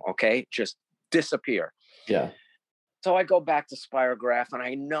fucking room. Okay. Just disappear. Yeah. So I go back to Spirograph, and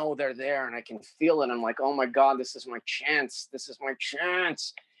I know they're there, and I can feel it. I'm like, oh my God, this is my chance. This is my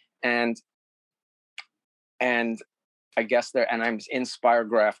chance. And I guess and I'm in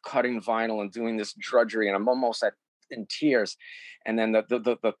Spirograph cutting vinyl and doing this drudgery, and I'm almost in tears. And then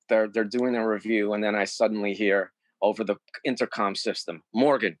they're doing a review, and then I suddenly hear over the intercom system,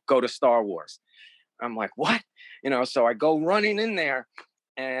 Morgan, go to Star Wars. I'm like, what? So I go running in there,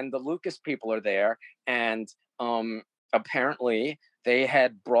 and the Lucas people are there, and apparently they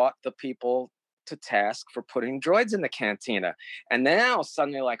had brought the people to task for putting droids in the Cantina. And now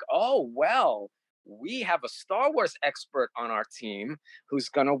suddenly like, oh, well, we have a Star Wars expert on our team who's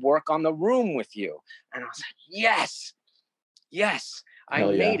going to work on the room with you. And I was like, yes, I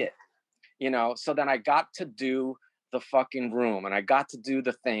made it. So then I got to do the fucking room, and I got to do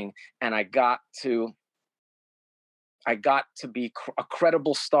the thing, and I got to be a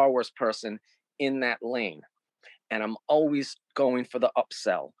credible Star Wars person in that lane. And I'm always going for the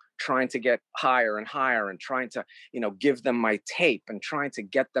upsell, trying to get higher and higher, and trying to, give them my tape, and trying to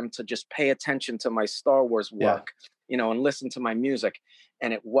get them to just pay attention to my Star Wars work, and listen to my music.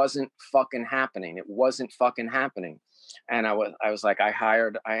 And it wasn't fucking happening. And I was like, I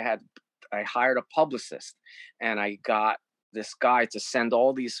hired a publicist, and I got this guy to send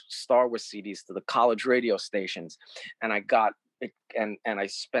all these Star Wars CDs to the college radio stations. And I got and I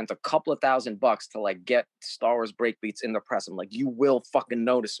spent a couple of $1,000 to like get Star Wars breakbeats in the press. I'm like, you will fucking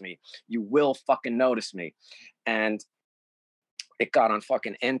notice me. And it got on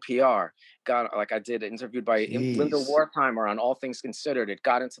fucking NPR. I did interviewed by Linda Wertheimer on All Things Considered. It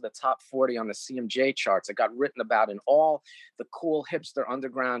got into the top 40 on the CMJ charts. It got written about in all the cool hipster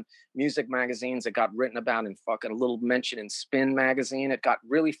underground music magazines. It got written about in fucking a little mention in Spin magazine. It got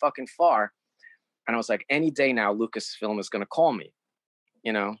really fucking far. And I was like, any day now, Lucasfilm is going to call me.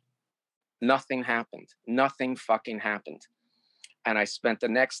 Nothing happened. Nothing fucking happened. And I spent the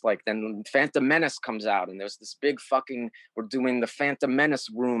next, then Phantom Menace comes out, and there's this big we're doing the Phantom Menace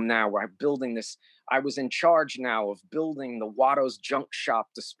room now, where I'm building this. I was in charge now of building the Watto's Junk Shop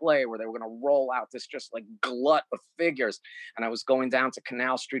display, where they were going to roll out this just like glut of figures. And I was going down to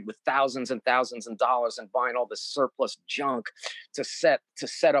Canal Street with thousands and thousands of dollars and buying all this surplus junk to set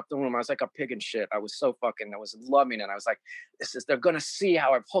up the room. I was like a pig in shit. I was loving it. I was like, they're going to see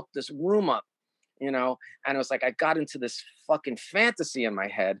how I've hooked this room up. And it was like, I got into this fucking fantasy in my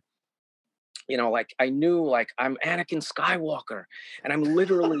head, I knew I'm Anakin Skywalker, and I'm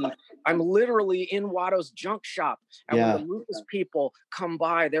literally in Watto's Junk Shop. And when the Lucas people come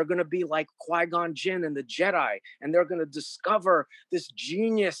by, they're going to be like Qui-Gon Jinn and the Jedi, and they're going to discover this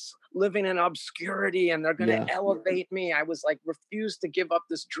genius living in obscurity, and they're going to elevate me. I was refused to give up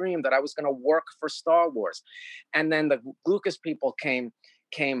this dream that I was going to work for Star Wars. And then the Lucas people came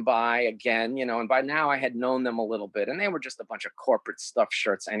by again, and by now I had known them a little bit, and they were just a bunch of corporate stuffed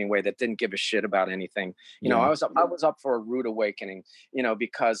shirts anyway that didn't give a shit about anything. I was up for a rude awakening,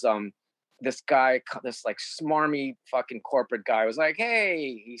 because this guy, this smarmy fucking corporate guy was like,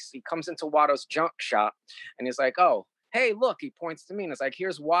 hey, he comes into Watto's Junk Shop, and he's like, oh, hey, look, he points to me, and it's like,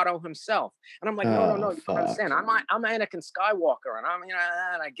 here's Watto himself. And I'm like, no, you don't understand. I'm Anakin Skywalker, and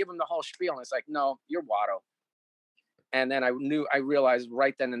and I give him the whole spiel, and it's like, no, you're Watto. And then I realized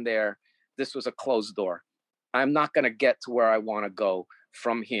right then and there, this was a closed door. I'm not going to get to where I want to go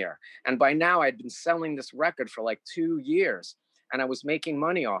from here. And by now I'd been selling this record for like 2 years and I was making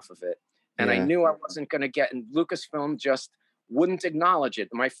money off of it. And I knew I wasn't going to get, and Lucasfilm just wouldn't acknowledge it.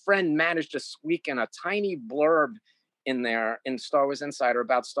 My friend managed to squeak in a tiny blurb in there in Star Wars Insider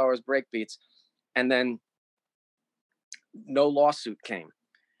about Star Wars Breakbeats. And then no lawsuit came.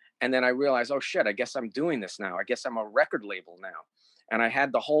 And then I realized, oh shit, I guess I'm doing this now. I guess I'm a record label now. And I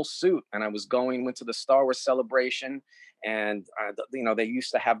had the whole suit, and I was went to the Star Wars Celebration, and they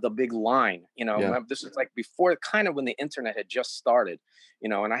used to have the big line. This was like before, kind of when the internet had just started,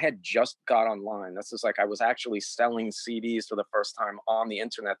 and I had just got online. This is like I was actually selling CDs for the first time on the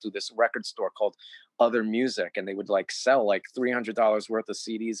internet through this record store called Other Music, and they would like sell like $300 worth of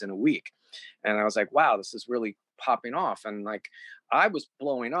CDs in a week. And I was like, wow, this is really popping off. And like, I was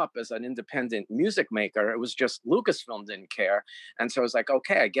blowing up as an independent music maker. It was just Lucasfilm didn't care. And so I was like,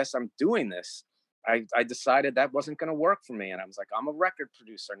 okay, I guess I'm doing this. I decided that wasn't going to work for me. And I was like, I'm a record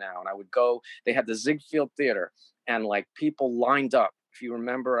producer now. And I would go, they had the Ziegfeld Theater, and like people lined up. If you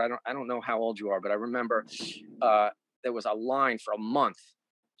remember, I don't know how old you are, but I remember there was a line for a month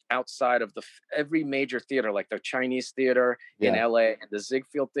outside of every major theater, like the Chinese Theater in LA and the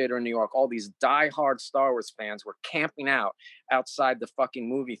Ziegfeld Theater in New York. All these diehard Star Wars fans were camping out outside the fucking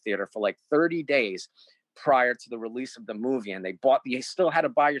movie theater for like 30 days prior to the release of the movie. And they still had to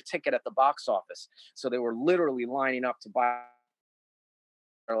buy your ticket at the box office. So they were literally lining up to buy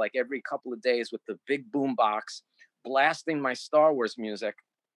like every couple of days with the big boom box, blasting my Star Wars music,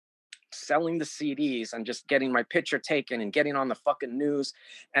 selling the CDs and just getting my picture taken and getting on the fucking news.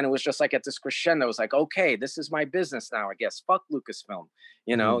 And it was just like at this crescendo, it was like, okay, this is my business now, I guess. Fuck Lucasfilm.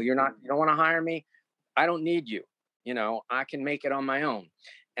 You don't want to hire me. I don't need you. I can make it on my own.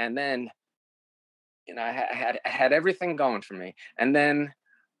 And then, I had everything going for me. And then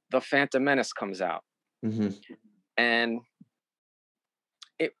The Phantom Menace comes out. Mm-hmm. And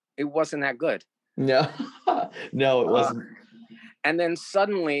it wasn't that good. No, no, it wasn't. And then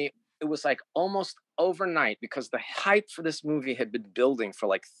suddenly, it was like almost overnight, because the hype for this movie had been building for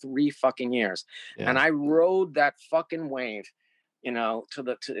like 3 fucking years. Yeah. And I rode that fucking wave, to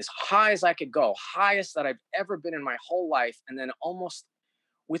as high as I could go, highest that I've ever been in my whole life. And then almost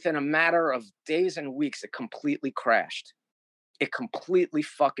within a matter of days and weeks, it completely crashed. It completely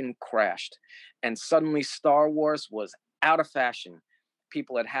fucking crashed. And suddenly Star Wars was out of fashion.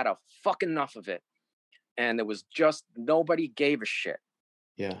 People had a fucking enough of it. And it was just, nobody gave a shit.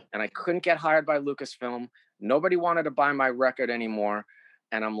 Yeah. And I couldn't get hired by Lucasfilm. Nobody wanted to buy my record anymore.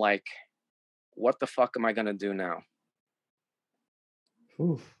 And I'm like, what the fuck am I going to do now?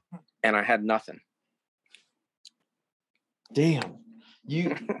 Oof. And I had nothing. Damn.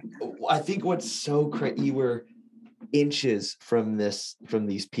 I think what's so crazy, you were inches from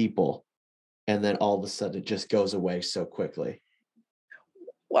these people, and then all of a sudden it just goes away so quickly.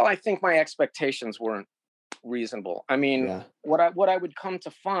 Well, I think my expectations weren't reasonable. I mean, what I would come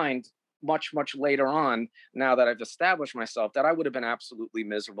to find much later on, now that I've established myself, that I would have been absolutely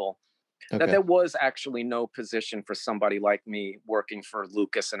miserable. Okay. That there was actually no position for somebody like me working for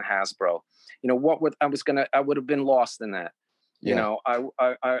Lucas and Hasbro. I would have been lost in that. Yeah. I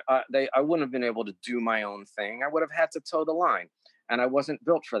wouldn't have been able to do my own thing. I would have had to toe the line, and I wasn't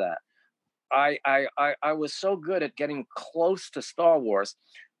built for that. I was so good at getting close to Star Wars.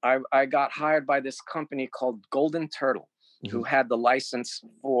 I got hired by this company called Golden Turtle, mm-hmm. who had the license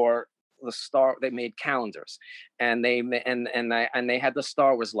for they made calendars, and they had the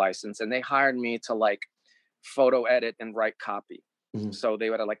Star Wars license, and they hired me to like photo edit and write copy. Mm-hmm. So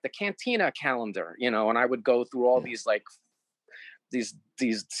they would have like the Cantina calendar, and I would go through all these like these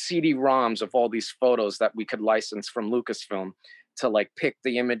CD-ROMs of all these photos that we could license from Lucasfilm to like pick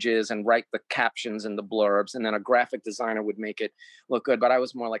the images and write the captions and the blurbs, and then a graphic designer would make it look good. But I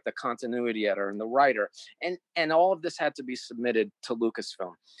was more like the continuity editor and the writer, and all of this had to be submitted to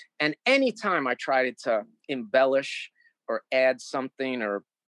Lucasfilm. And anytime I tried to embellish or add something or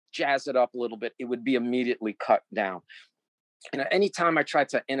jazz it up a little bit, it would be immediately cut down. Anytime I tried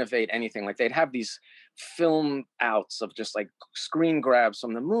to innovate anything, like they'd have these film outs of just like screen grabs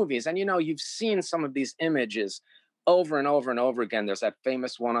from the movies. And, you've seen some of these images over and over and over again. There's that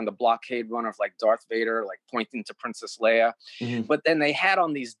famous one on the blockade run of like Darth Vader, like pointing to Princess Leia. Mm-hmm. But then they had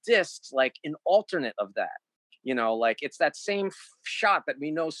on these discs, like an alternate of that, like it's that same shot that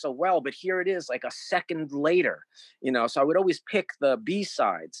we know so well, but here it is like a second later, so I would always pick the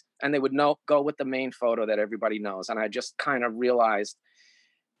B-sides, and they would go with the main photo that everybody knows. And I just kind of realized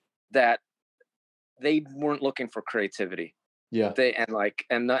that they weren't looking for creativity. Yeah.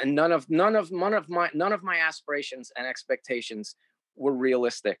 And none of my aspirations and expectations were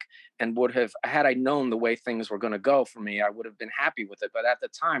realistic, and would have, had I known the way things were going to go for me, I would have been happy with it. But at the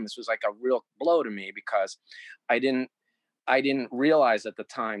time, this was like a real blow to me, because I didn't realize at the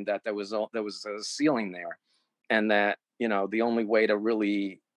time that there was a ceiling there, and that, you know, the only way to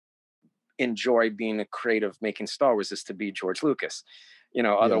really enjoy being a creative making Star Wars is to be George Lucas, you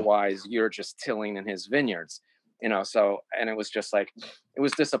know, otherwise you're just tilling in his vineyards, you know. So, and it was just like, it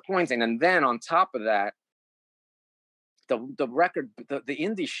was disappointing. And then on top of that, the record, the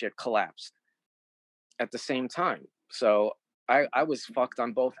indie shit collapsed at the same time. So I was fucked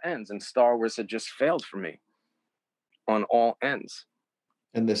on both ends, and Star Wars had just failed for me on all ends.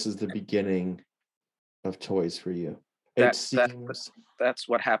 And this is the beginning of toys for you. That's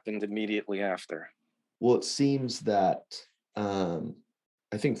what happened immediately after. Well, it seems that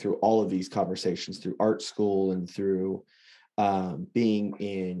I think through all of these conversations, through art school and through being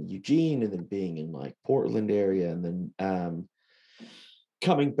in Eugene and then being in like Portland area, and then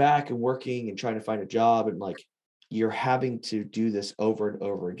coming back and working and trying to find a job, and like you're having to do this over and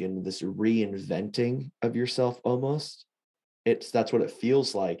over again, this reinventing of yourself almost. That's what it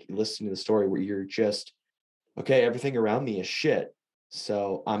feels like listening to the story, where you're just, okay, everything around me is shit,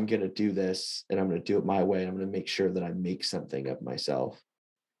 so I'm going to do this, and I'm going to do it my way. I'm going to make sure that I make something of myself.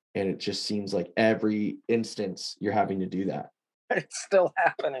 And it just seems like every instance you're having to do that. It's still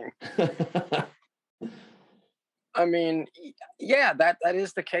happening. I mean, yeah, that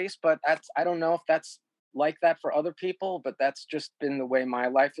is the case, but I don't know if that's like that for other people, but that's just been the way my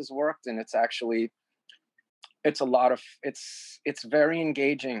life has worked. And it's very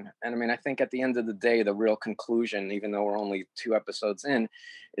engaging. And I mean, I think at the end of the day, the real conclusion, even though we're only 2 episodes in,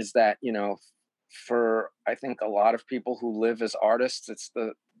 is that, you know, for I think a lot of people who live as artists,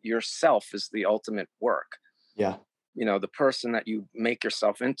 yourself is the ultimate work. Yeah. You know, the person that you make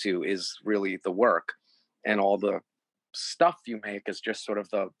yourself into is really the work, and all the stuff you make is just sort of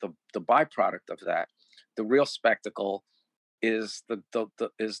the byproduct of that. The real spectacle is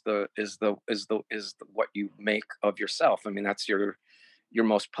what you make of yourself. I mean, that's your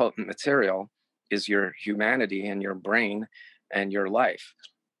most potent material, is your humanity and your brain and your life.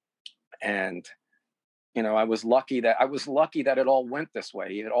 And you know, I was lucky that it all went this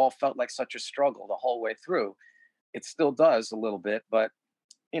way. It all felt like such a struggle the whole way through. It still does a little bit, but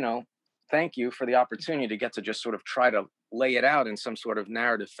you know, thank you for the opportunity to get to just sort of try to lay it out in some sort of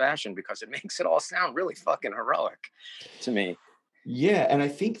narrative fashion, because it makes it all sound really fucking heroic to me. Yeah, and I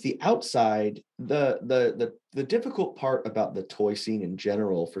think the outside, the difficult part about the toy scene in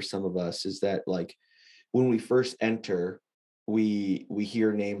general for some of us is that, like, when we first enter, we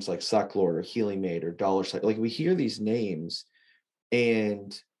hear names like Sucklord or Healing Maid or Dollar Sign. Like, we hear these names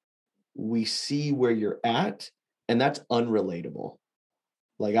and we see where you're at, and that's unrelatable.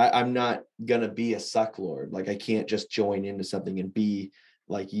 Like, I'm not gonna be a Sucklord. Like, I can't just join into something and be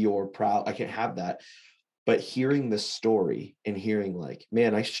like your proud. I can't have that. But hearing the story and hearing like,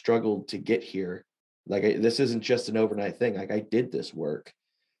 man, I struggled to get here. Like, this isn't just an overnight thing. Like, I did this work.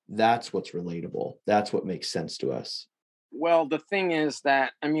 That's what's relatable. That's what makes sense to us. Well, the thing is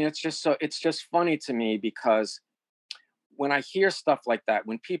that, I mean, it's just funny to me, because when I hear stuff like that,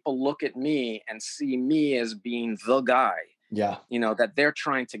 when people look at me and see me as being the guy, yeah, you know, that they're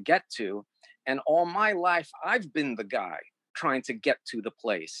trying to get to, and all my life I've been the guy trying to get to the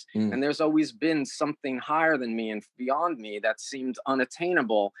place. And there's always been something higher than me and beyond me that seemed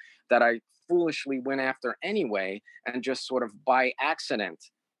unattainable, that I foolishly went after anyway, and just sort of by accident,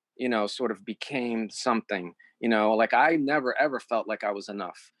 you know, sort of became something, you know. Like, I never ever felt like I was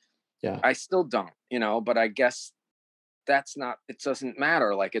enough. Yeah, I still don't, you know, but I guess it doesn't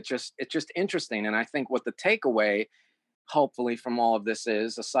matter. Like, it's just interesting. And I think what the takeaway hopefully from all of this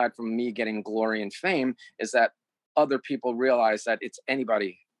is, aside from me getting glory and fame, is that other people realize that it's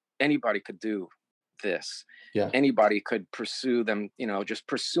anybody could do this. Yeah, anybody could pursue them, you know. Just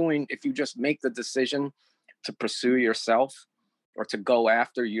pursuing, if you just make the decision to pursue yourself, or to go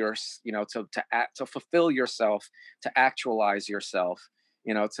after your, you know, to fulfill yourself, to actualize yourself,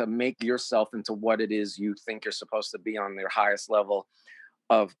 you know, to make yourself into what it is you think you're supposed to be on your highest level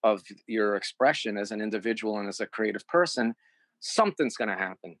of your expression as an individual and as a creative person, something's going to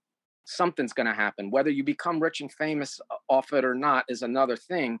happen. Something's going to happen. Whether you become rich and famous off it or not is another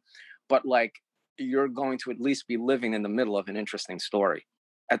thing, but like, you're going to at least be living in the middle of an interesting story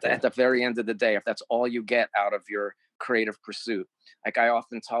at the very end of the day, if that's all you get out of your creative pursuit. Like, I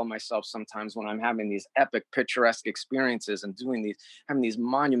often tell myself sometimes, when I'm having these epic picturesque experiences and having these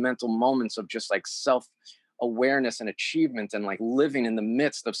monumental moments of just like self-awareness and achievement, and like living in the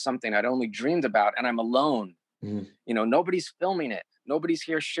midst of something I'd only dreamed about, and I'm alone You know, nobody's filming it. Nobody's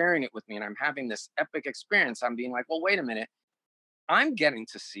here sharing it with me. And I'm having this epic experience. I'm being like, well, wait a minute. I'm getting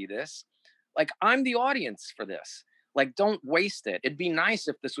to see this. Like, I'm the audience for this. Like, don't waste it. It'd be nice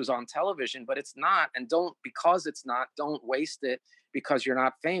if this was on television, but it's not. And because it's not, don't waste it because you're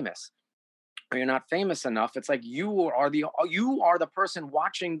not famous or you're not famous enough. It's like you are the person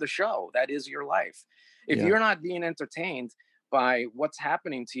watching the show. That is your life. If you're not being entertained by what's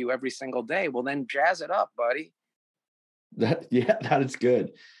happening to you every single day, well, then jazz it up, buddy. That is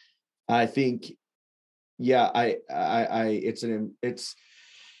good. I think, it's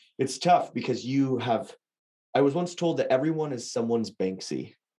tough because I was once told that everyone is someone's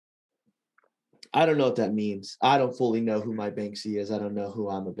Banksy. I don't know what that means. I don't fully know who my Banksy is. I don't know who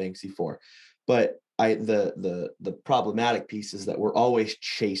I'm a Banksy for, but the problematic piece is that we're always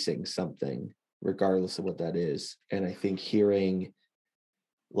chasing something, regardless of what that is. And I think hearing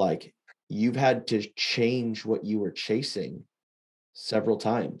like you've had to change what you were chasing several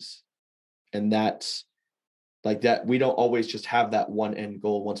times. And that's like that. We don't always just have that one end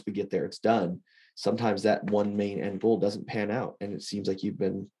goal. Once we get there, it's done. Sometimes that one main end goal doesn't pan out. And it seems like you've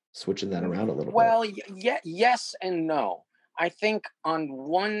been switching that around a little bit. Well, yes and no. I think on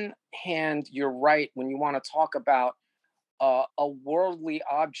one hand, you're right when you want to talk about a worldly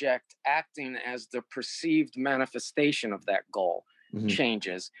object acting as the perceived manifestation of that goal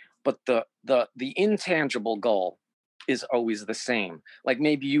changes, but the intangible goal is always the same. Like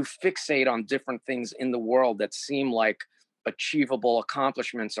maybe you fixate on different things in the world that seem like achievable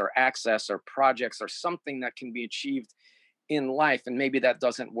accomplishments or access or projects or something that can be achieved in life, and maybe that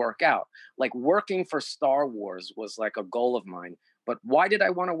doesn't work out. Like working for Star Wars was like a goal of mine, but why did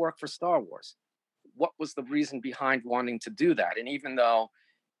I want to work for Star Wars? What was the reason behind wanting to do that? And even though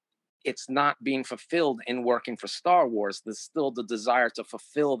it's not being fulfilled in working for Star Wars, there's still the desire to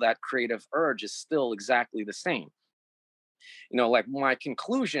fulfill that creative urge is still exactly the same. You know, like my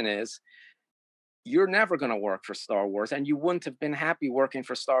conclusion is you're never going to work for Star Wars, and you wouldn't have been happy working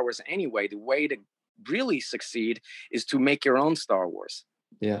for Star Wars anyway. The way to really succeed is to make your own Star Wars.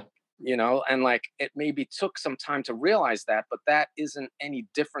 Yeah. You know, and like it maybe took some time to realize that, but that isn't any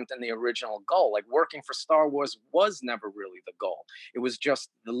different than the original goal. Like working for Star Wars was never really the goal. It was just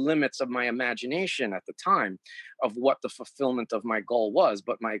the limits of my imagination at the time of what the fulfillment of my goal was.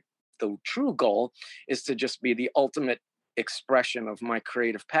 But the true goal is to just be the ultimate expression of my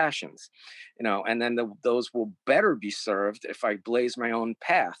creative passions, you know, and then those will better be served if I blaze my own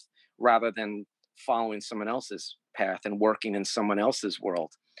path rather than following someone else's path and working in someone else's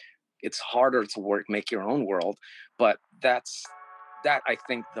world. It's harder to make your own world, but that I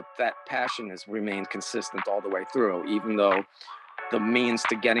think that passion has remained consistent all the way through, even though the means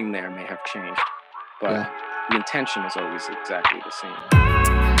to getting there may have changed, but the intention is always exactly the same.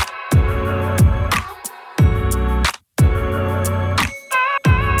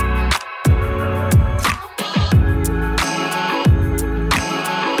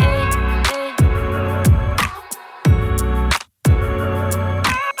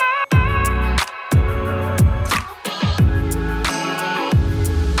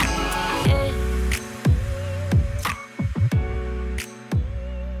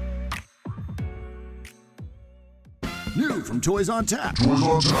 New from Toys on Tap. Toys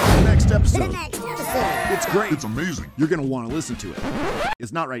on Tap. The next episode. It's great. It's amazing. You're going to want to listen to it.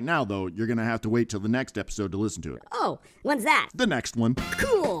 It's not right now, though. You're going to have to wait till the next episode to listen to it. Oh, when's that? The next one.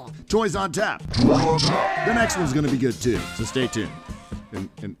 Cool. Toys on Tap. Toys on Tap. The next one's going to be good, too. So stay tuned and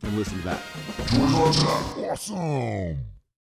listen to that. Toys on Tap. Awesome.